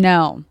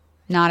 No.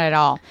 Not at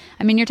all.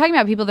 You're talking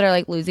about people that are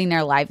like losing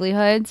their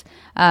livelihoods.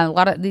 A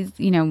lot of these,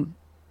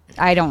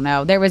 I don't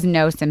know. There was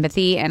no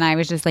sympathy. And I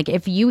was just like,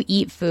 if you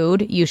eat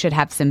food, you should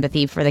have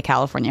sympathy for the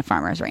California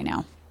farmers right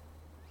now.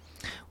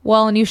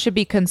 Well, and you should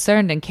be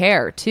concerned and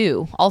care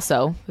too,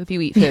 also, if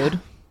you eat food.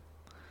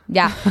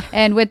 Yeah.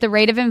 And with the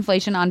rate of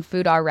inflation on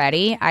food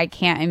already, I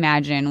can't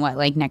imagine what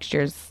like next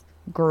year's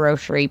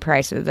grocery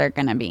prices are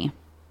going to be.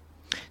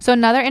 So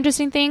another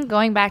interesting thing,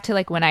 going back to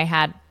like when I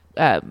had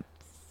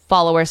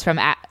followers from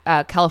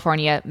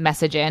California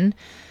message in,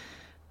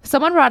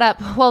 someone brought up,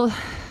 well,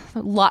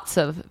 lots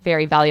of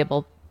very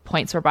valuable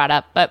points were brought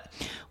up, but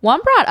one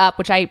brought up,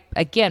 which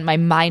again, my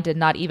mind did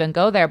not even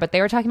go there, but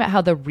they were talking about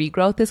how the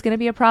regrowth is going to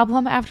be a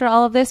problem after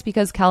all of this,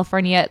 because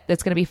California,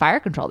 it's going to be fire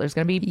control. There's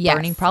going to be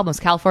burning problems.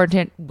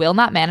 California will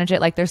not manage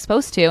it like they're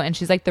supposed to. And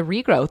she's like, the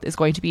regrowth is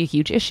going to be a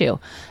huge issue.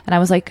 And I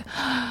was like,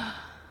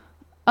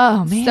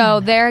 oh, man. So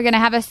they're going to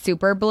have a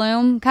super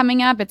bloom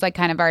coming up. It's like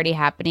kind of already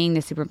happening.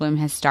 The super bloom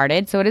has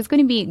started. So it is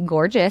going to be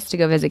gorgeous to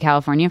go visit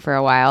California for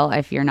a while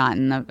if you're not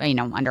in the,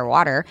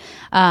 underwater.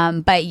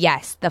 But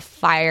yes, the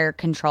fire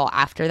control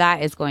after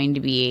that is going to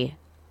be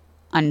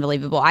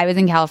unbelievable. I was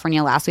in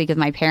California last week with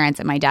my parents,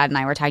 and my dad and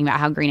I were talking about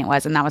how green it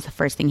was. And that was the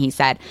first thing he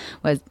said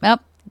was,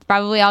 well, it's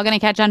probably all going to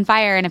catch on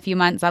fire in a few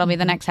months. That'll be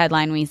the next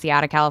headline we see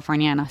out of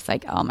California. And I was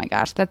like, oh my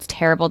gosh, that's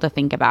terrible to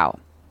think about.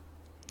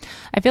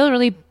 I feel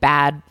really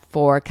bad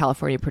for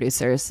California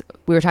producers.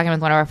 We were talking with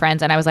one of our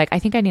friends, and I was like, I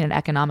think I need an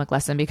economic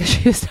lesson, because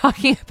she was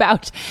talking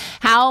about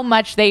how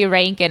much they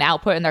rank in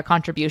output and their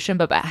contribution,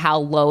 but about how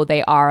low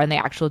they are in the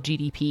actual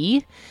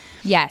GDP.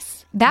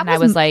 Yes. That I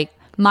was like,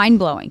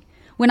 mind-blowing.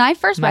 When I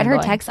first read her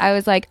text, I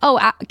was like, oh,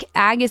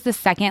 ag is the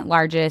second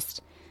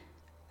largest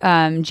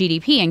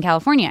GDP in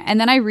California. And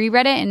then I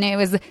reread it, and it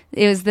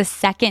was the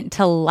second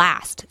to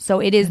last. So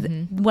it is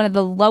one of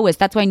the lowest.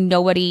 That's why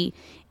nobody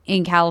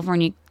in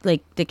California,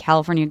 like the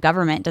California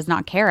government does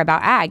not care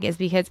about ag, is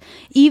because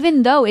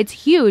even though it's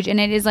huge and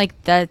it is like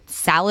the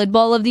salad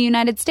bowl of the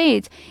United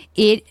States,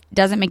 it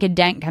doesn't make a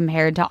dent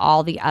compared to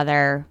all the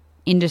other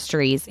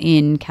industries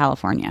in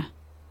California,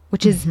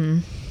 which is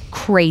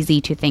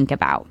crazy to think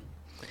about.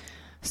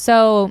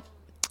 So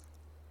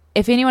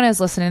if anyone is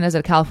listening as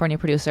a California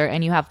producer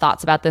and you have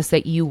thoughts about this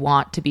that you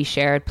want to be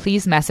shared,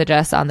 please message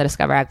us on the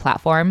Discover Ag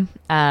platform.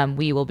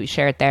 We will be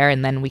shared there,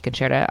 and then we can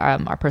share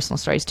our personal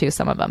stories too,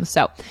 some of them.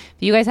 So if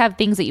you guys have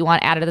things that you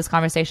want added to this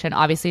conversation,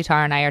 obviously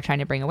Tara and I are trying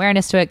to bring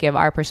awareness to it, give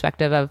our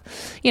perspective of,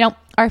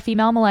 our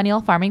female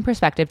millennial farming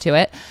perspective to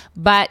it.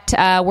 But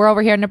we're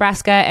over here in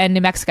Nebraska and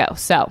New Mexico.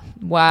 So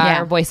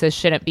our voices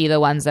shouldn't be the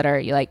ones that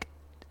are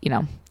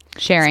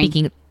sharing.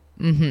 Speaking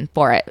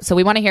for it. So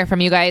we want to hear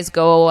from you guys.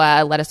 Go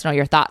let us know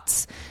your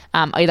thoughts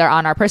either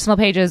on our personal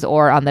pages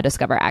or on the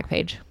Discover Ag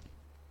page.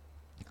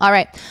 All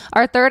right.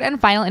 Our third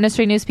and final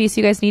industry news piece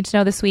you guys need to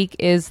know this week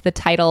is the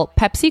title,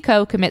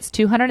 PepsiCo commits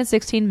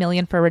 $216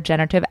 million for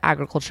regenerative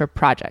agriculture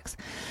projects.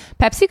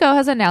 PepsiCo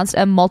has announced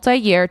a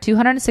multi-year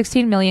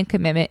 $216 million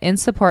commitment in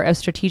support of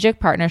strategic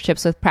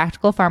partnerships with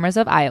Practical Farmers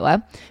of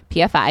Iowa,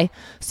 PFI,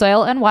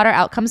 Soil and Water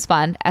Outcomes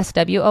Fund,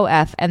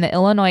 SWOF, and the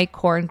Illinois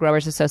Corn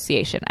Growers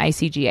Association,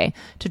 ICGA,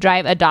 to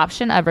drive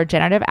adoption of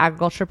regenerative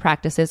agriculture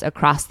practices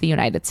across the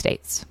United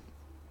States.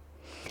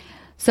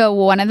 So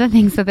one of the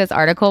things with this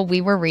article, we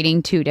were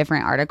reading two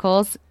different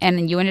articles,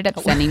 and you ended up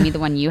sending me the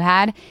one you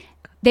had.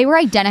 They were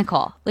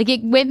identical. Like,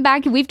 it went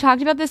back, we've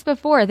talked about this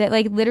before, that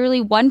like literally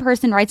one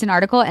person writes an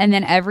article and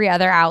then every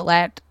other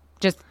outlet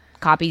just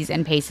copies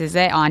and pastes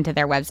it onto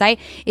their website.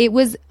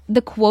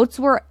 The quotes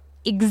were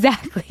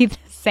exactly the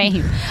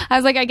same. I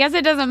was like, I guess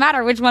it doesn't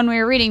matter which one we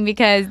were reading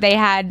because they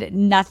had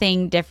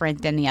nothing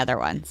different than the other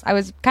ones. I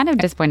was kind of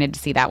disappointed to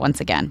see that once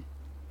again.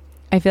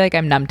 I feel like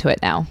I'm numb to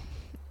it now.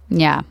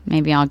 Yeah,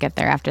 maybe I'll get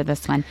there after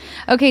this one.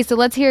 Okay, so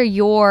let's hear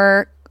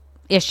your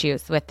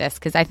issues with this,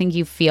 because I think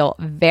you feel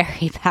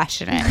very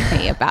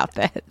passionately about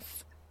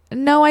this.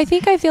 No, I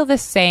think I feel the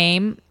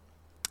same,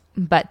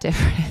 but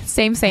different.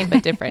 Same,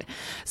 but different.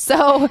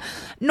 So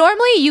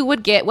normally you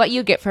would get, what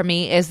you get from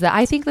me is that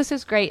I think this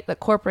is great that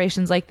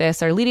corporations like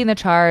this are leading the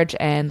charge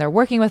and they're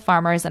working with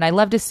farmers. And I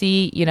love to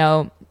see,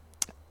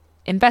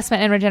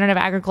 investment in regenerative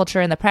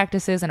agriculture and the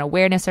practices and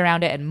awareness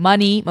around it, and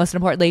money, most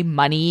importantly,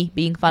 money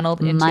being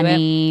funneled into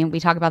it. We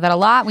talk about that a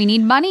lot. We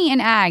need money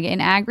in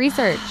ag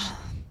research.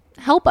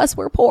 Help us,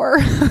 we're poor.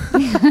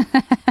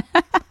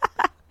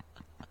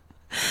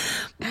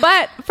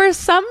 But for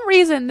some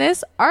reason,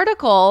 this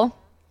article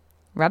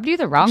rubbed you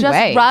the wrong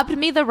way. Rubbed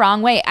me the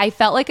wrong way. I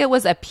felt like it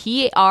was a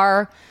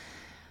PR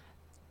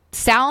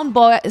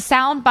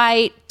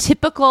soundbite,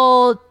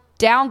 typical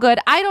down good.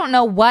 I don't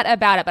know what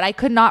about it, but I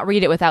could not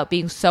read it without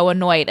being so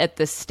annoyed at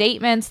the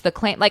statements, the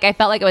claim. Like, I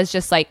felt like it was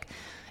just like,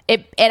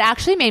 it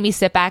actually made me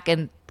sit back,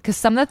 and because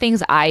some of the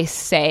things I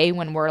say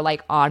when we're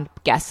like on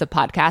guests of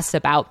podcasts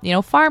about,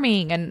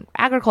 farming and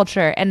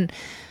agriculture, and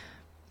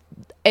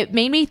it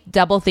made me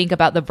double think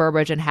about the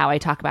verbiage and how I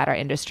talk about our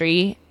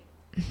industry.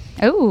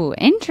 Oh,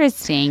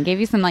 interesting. Gave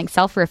you some like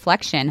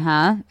self-reflection,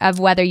 huh? Of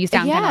whether you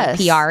sound kind of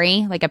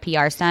PR-y, like a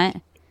PR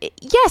stunt.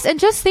 Yes, and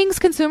just things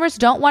consumers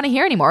don't want to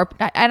hear anymore.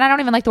 And I don't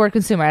even like the word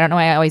consumer. I don't know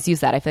why I always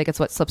use that. I feel like it's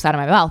what slips out of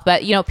my mouth.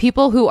 But,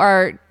 people who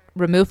are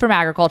removed from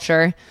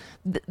agriculture,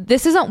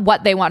 this isn't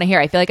what they want to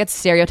hear. I feel like it's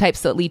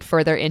stereotypes that lead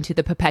further into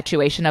the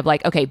perpetuation of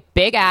like, okay,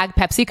 big ag,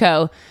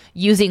 PepsiCo,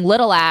 using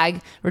little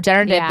ag,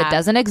 regenerative that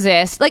doesn't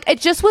exist. Like, I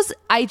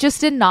just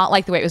did not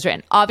like the way it was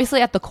written.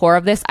 Obviously, at the core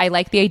of this, I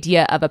like the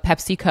idea of a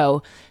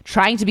PepsiCo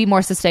trying to be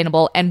more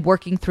sustainable and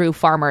working through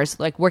farmers,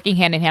 like working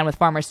hand in hand with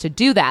farmers to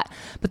do that.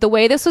 But the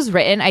way this was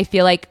written, I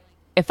feel like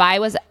if I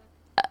was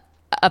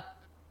a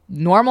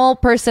normal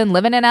person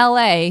living in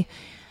LA,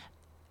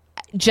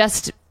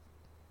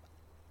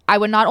 I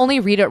would not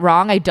only read it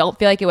wrong, I don't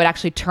feel like it would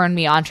actually turn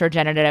me on to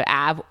regenerative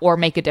ag or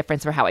make a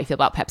difference for how I feel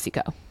about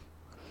PepsiCo.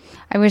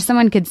 I wish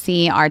someone could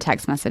see our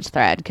text message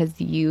thread,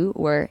 because you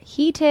were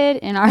heated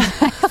in our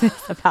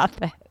texts about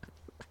this.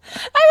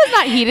 I was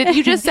not heated.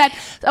 You just said,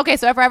 okay,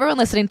 so for everyone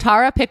listening,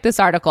 Tara picked this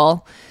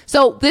article.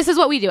 So this is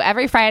what we do.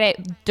 Every Friday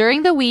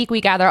during the week, we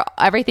gather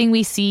everything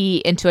we see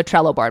into a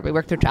Trello board. We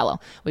work through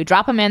Trello. We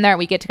drop them in there.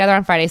 We get together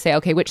on Friday, say,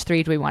 okay, which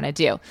 3 do we want to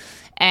do?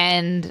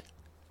 And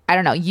I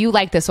don't know, you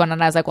like this one.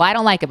 And I was like, well, I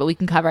don't like it, but we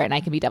can cover it and I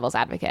can be devil's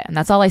advocate. And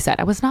that's all I said.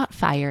 I was not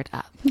fired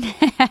up.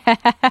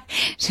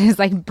 She was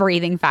like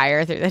breathing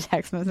fire through the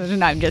text message.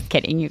 No, I'm just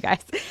kidding, you guys.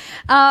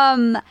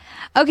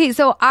 Okay,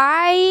 so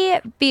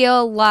I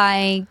feel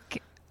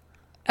like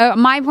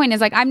my point is,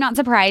 like, I'm not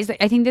surprised.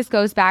 I think this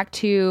goes back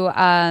to,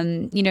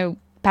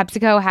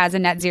 PepsiCo has a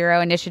net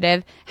zero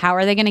initiative. How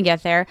are they going to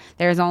get there?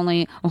 There's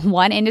only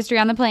one industry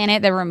on the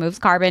planet that removes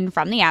carbon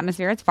from the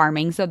atmosphere. It's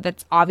farming. So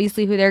that's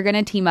obviously who they're going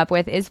to team up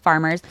with is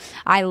farmers.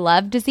 I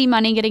love to see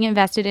money getting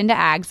invested into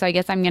ag. So I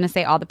guess I'm going to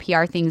say all the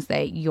PR things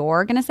that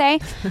you're going to say.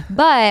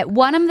 But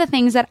one of the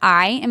things that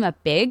I am a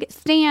big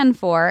stand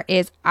for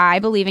is I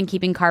believe in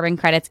keeping carbon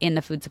credits in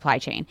the food supply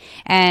chain.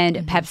 And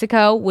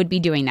PepsiCo would be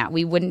doing that.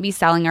 We wouldn't be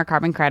selling our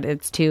carbon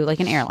credits to like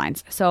an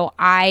airlines. So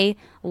I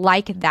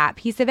like that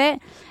piece of it.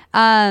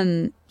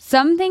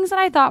 Some things that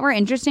I thought were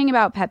interesting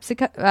about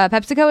PepsiCo.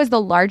 PepsiCo is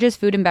the largest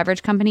food and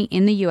beverage company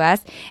in the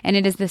U.S. and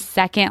it is the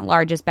second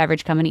largest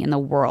beverage company in the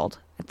world.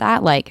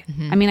 That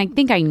I mean, I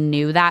think I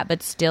knew that,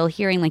 but still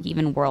hearing like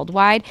even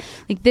worldwide,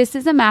 like this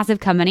is a massive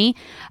company.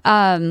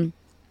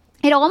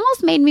 It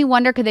almost made me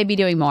wonder, could they be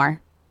doing more?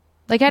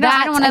 Like I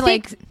don't want to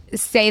like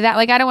say that.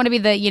 Like I don't want to be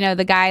the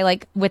the guy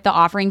like with the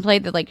offering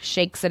plate that like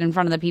shakes it in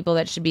front of the people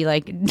that should be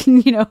like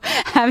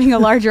having a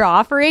larger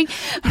offering.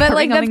 But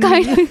like that's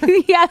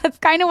that's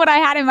kind of what I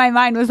had in my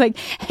mind was like,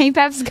 hey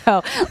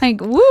PepsiCo,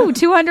 like woo,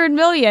 200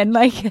 million.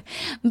 Like,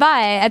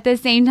 but at the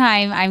same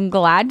time, I'm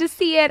glad to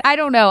see it. I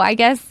don't know. I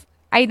guess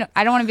I don't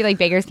want to be like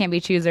beggars can't be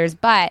choosers,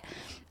 but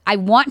I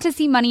want to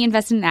see money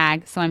invested in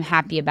ag, so I'm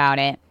happy about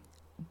it.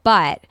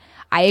 But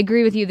I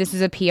agree with you. This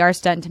is a PR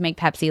stunt to make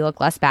Pepsi look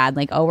less bad.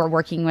 Like, oh, we're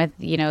working with,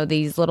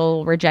 these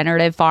little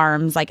regenerative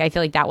farms. Like, I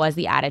feel like that was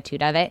the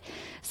attitude of it.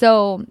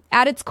 So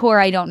at its core,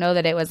 I don't know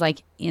that it was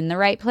like in the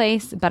right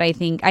place, but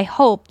I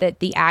hope that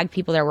the ag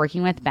people they're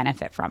working with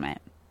benefit from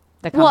it.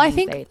 Well, I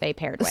think they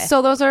paired with.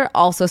 So those are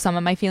also some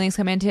of my feelings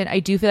come into it.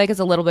 I do feel like it's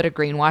a little bit of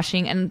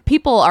greenwashing and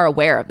people are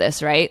aware of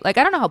this, right? Like,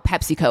 I don't know how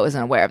PepsiCo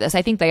isn't aware of this.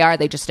 I think they are.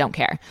 They just don't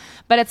care.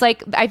 But it's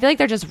like, I feel like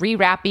they're just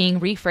rewrapping,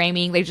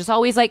 reframing. They just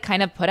always like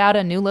kind of put out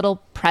a new little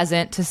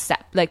present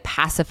to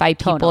pacify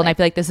people. Totally. And I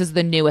feel like this is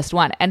the newest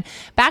one. And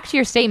back to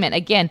your statement,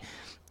 again,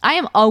 I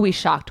am always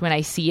shocked when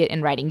I see it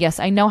in writing. Yes,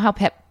 I know how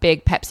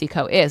big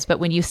PepsiCo is, but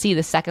when you see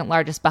the second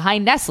largest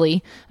behind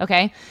Nestle,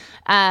 okay,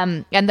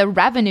 and the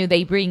revenue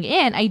they bring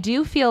in, I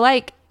do feel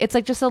like it's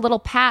like just a little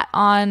pat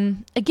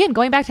on, again,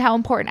 going back to how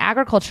important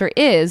agriculture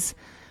is.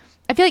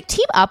 I feel like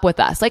team up with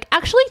us, like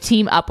actually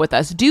team up with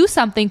us, do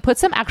something, put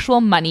some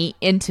actual money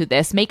into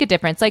this, make a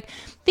difference. Like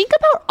think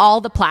about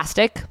all the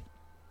plastic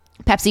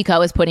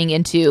PepsiCo is putting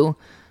into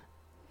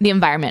the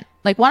environment.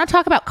 Like want to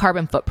talk about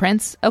carbon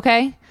footprints,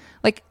 okay?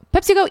 Like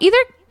PepsiCo either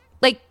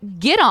like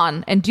get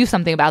on and do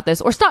something about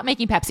this or stop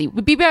making Pepsi. It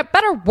would be a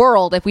better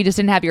world if we just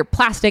didn't have your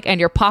plastic and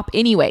your pop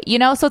anyway,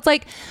 So it's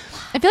like,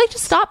 I feel like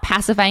just stop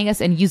pacifying us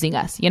and using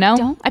us,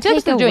 Don't I feel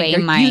take like away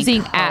you're my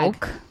using Coke.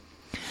 ag.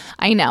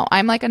 I know.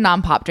 I'm like a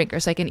non-pop drinker,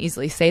 so I can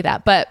easily say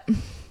that. But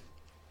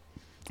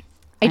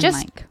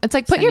it's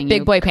like put your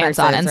big boy pants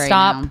on and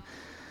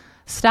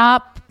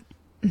stop.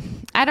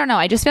 I don't know.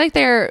 I just feel like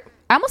I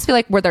almost feel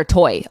like we're their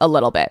toy a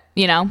little bit,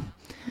 Yeah.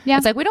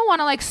 It's like, we don't want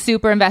to like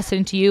super invest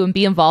into you and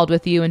be involved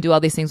with you and do all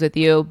these things with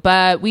you,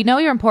 but we know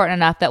you're important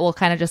enough that we'll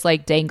kind of just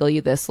like dangle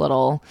you this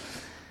little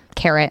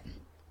carrot.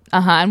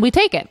 And we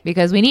take it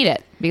because we need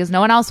it because no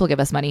one else will give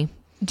us money.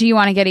 Do you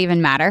want to get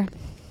even madder?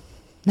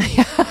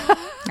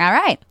 All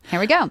right, here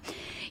we go.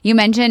 You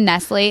mentioned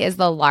Nestle is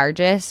the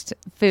largest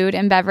food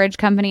and beverage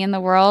company in the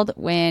world.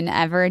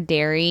 Whenever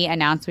dairy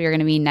announced we were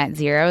going to be net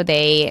zero,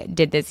 they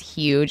did this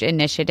huge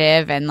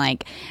initiative and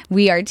like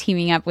we are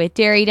teaming up with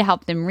dairy to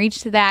help them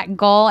reach to that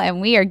goal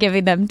and we are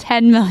giving them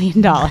 $10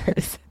 million.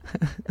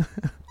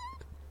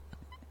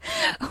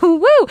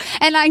 Woo!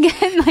 And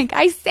again, like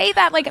I say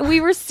that like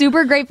we were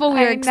super grateful. We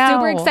were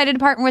super excited to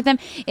partner with them.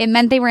 It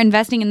meant they were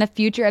investing in the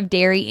future of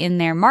dairy in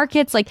their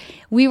markets. Like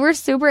we were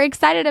super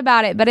excited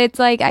about it. But it's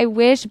like I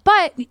wish.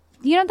 But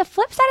the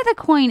flip side of the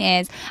coin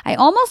is I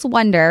almost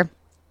wonder.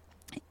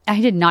 I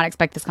did not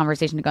expect this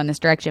conversation to go in this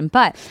direction,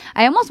 but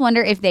I almost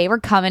wonder if they were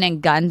coming in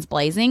guns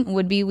blazing,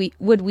 would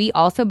we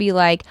also be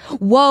like,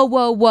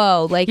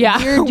 whoa, like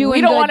you're doing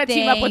we don't want to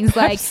team up with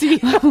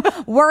Pepsi.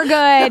 Like we're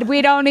good,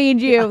 we don't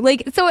need you.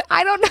 Like so,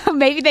 I don't know.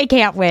 Maybe they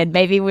can't win.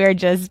 Maybe we're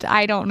just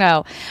I don't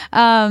know.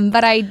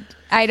 But I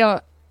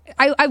don't.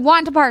 I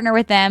want to partner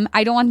with them.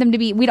 I don't want them to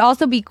be. We'd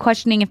also be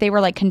questioning if they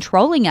were like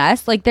controlling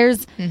us. Like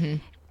there's,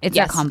 it's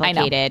a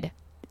complicated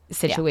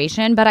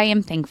situation, but I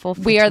am thankful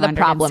for we are the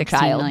problem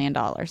child. $16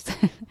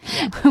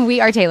 million. We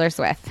are Taylor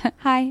Swift.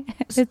 Hi.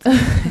 So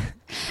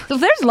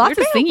there's lots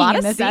of singing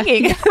in this.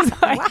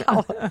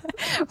 Wow.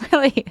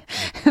 Really,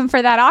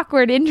 for that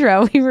awkward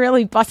intro, we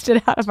really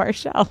busted out of our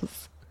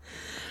shells.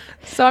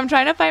 So I'm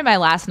trying to find my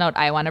last note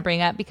I want to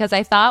bring up because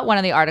I thought one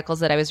of the articles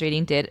that I was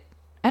reading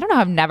I don't know,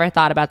 I've never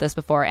thought about this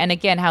before. And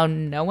again, how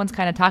no one's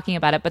kind of talking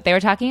about it, but they were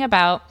talking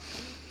about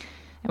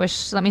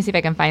let me see if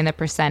I can find the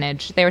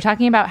percentage. They were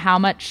talking about how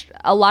much,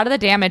 a lot of the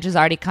damage is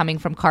already coming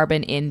from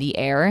carbon in the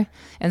air.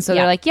 And so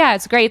they're like, yeah,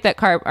 it's great that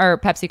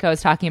PepsiCo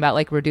is talking about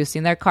like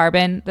reducing their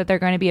carbon that they're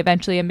going to be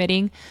eventually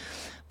emitting.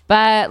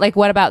 But like,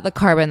 what about the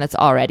carbon that's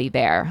already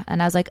there?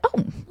 And I was like,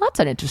 oh,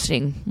 that's an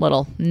interesting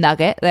little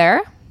nugget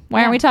there. Why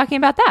aren't we talking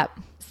about that?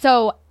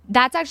 So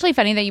That's actually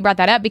funny that you brought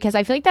that up because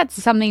I feel like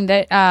that's something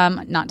that,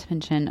 not to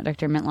mention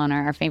Dr.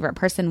 Mintloner, our favorite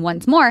person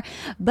once more,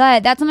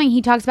 but that's something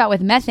he talks about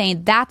with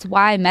methane. That's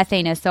why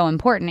methane is so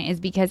important, is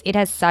because it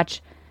has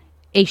such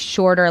a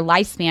shorter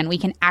lifespan. We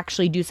can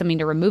actually do something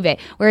to remove it.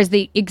 Whereas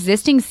the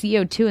existing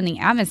CO2 in the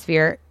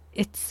atmosphere,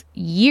 it's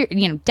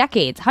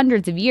decades,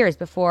 hundreds of years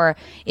before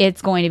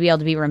it's going to be able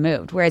to be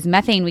removed. Whereas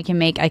methane, we can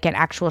make like an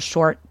actual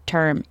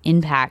short-term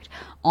impact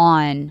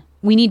on.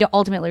 We need to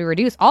ultimately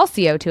reduce all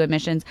CO2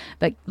 emissions,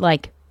 but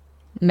like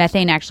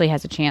methane actually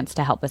has a chance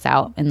to help us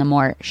out in the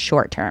more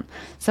short term.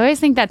 So I always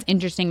think that's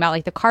interesting about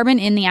like the carbon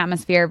in the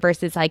atmosphere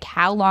versus like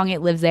how long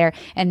it lives there,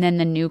 and then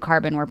the new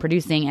carbon we're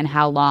producing and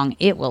how long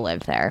it will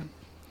live there.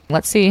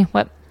 Let's see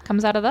what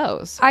comes out of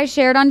those. I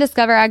shared on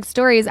Discover Ag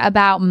stories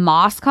about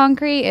moss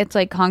concrete. It's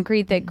like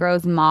concrete that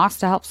grows moss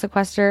to help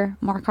sequester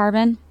more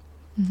carbon.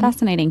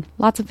 Fascinating.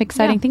 Lots of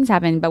exciting things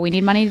happen, but we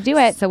need money to do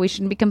it. So we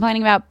shouldn't be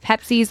complaining about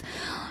Pepsi's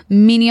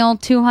menial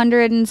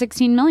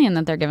 $216 million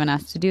that they're giving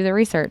us to do the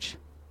research.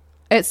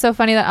 It's so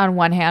funny that on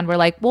one hand, we're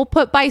like, we'll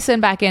put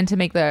bison back in to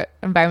make the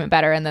environment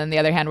better. And then the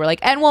other hand, we're like,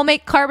 and we'll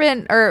make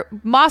carbon or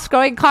moss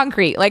growing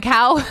concrete. Like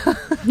how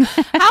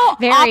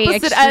Very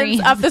opposite extreme.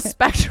 ends of the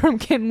spectrum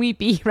can we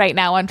be right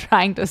now on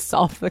trying to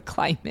solve the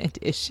climate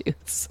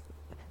issues?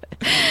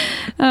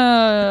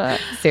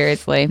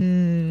 Seriously.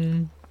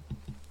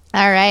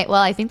 All right.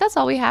 Well, I think that's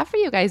all we have for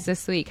you guys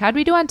this week. How'd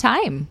we do on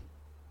time?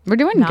 We're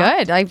doing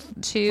good. Like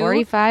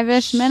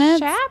 45-ish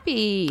minutes.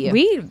 Chappy.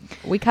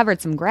 We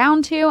covered some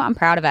ground too. I'm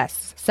proud of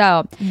us.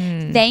 So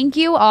thank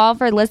you all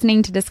for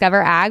listening to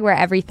Discover Ag, where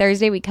every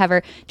Thursday we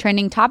cover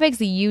trending topics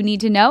that you need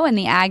to know in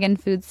the ag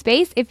and food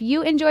space. If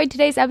you enjoyed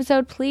today's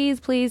episode, please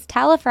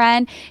tell a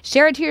friend,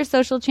 share it to your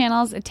social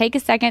channels, take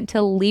a second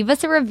to leave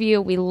us a review.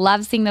 We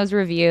love seeing those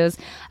reviews.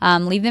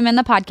 Leave them in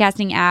the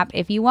podcasting app.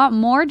 If you want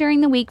more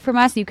during the week from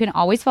us, you can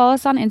always follow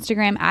us on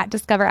Instagram at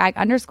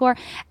 @discoverag_,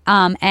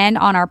 and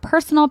on our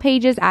personal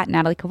pages at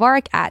Natalie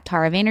Kovarik, at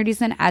Tara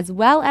Vanderdusen, as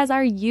well as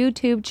our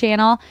YouTube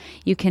channel.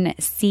 You can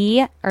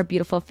see our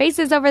beautiful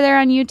faces over there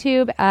on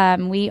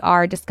YouTube. We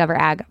are Discover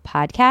Ag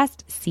Podcast.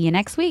 See you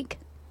next week.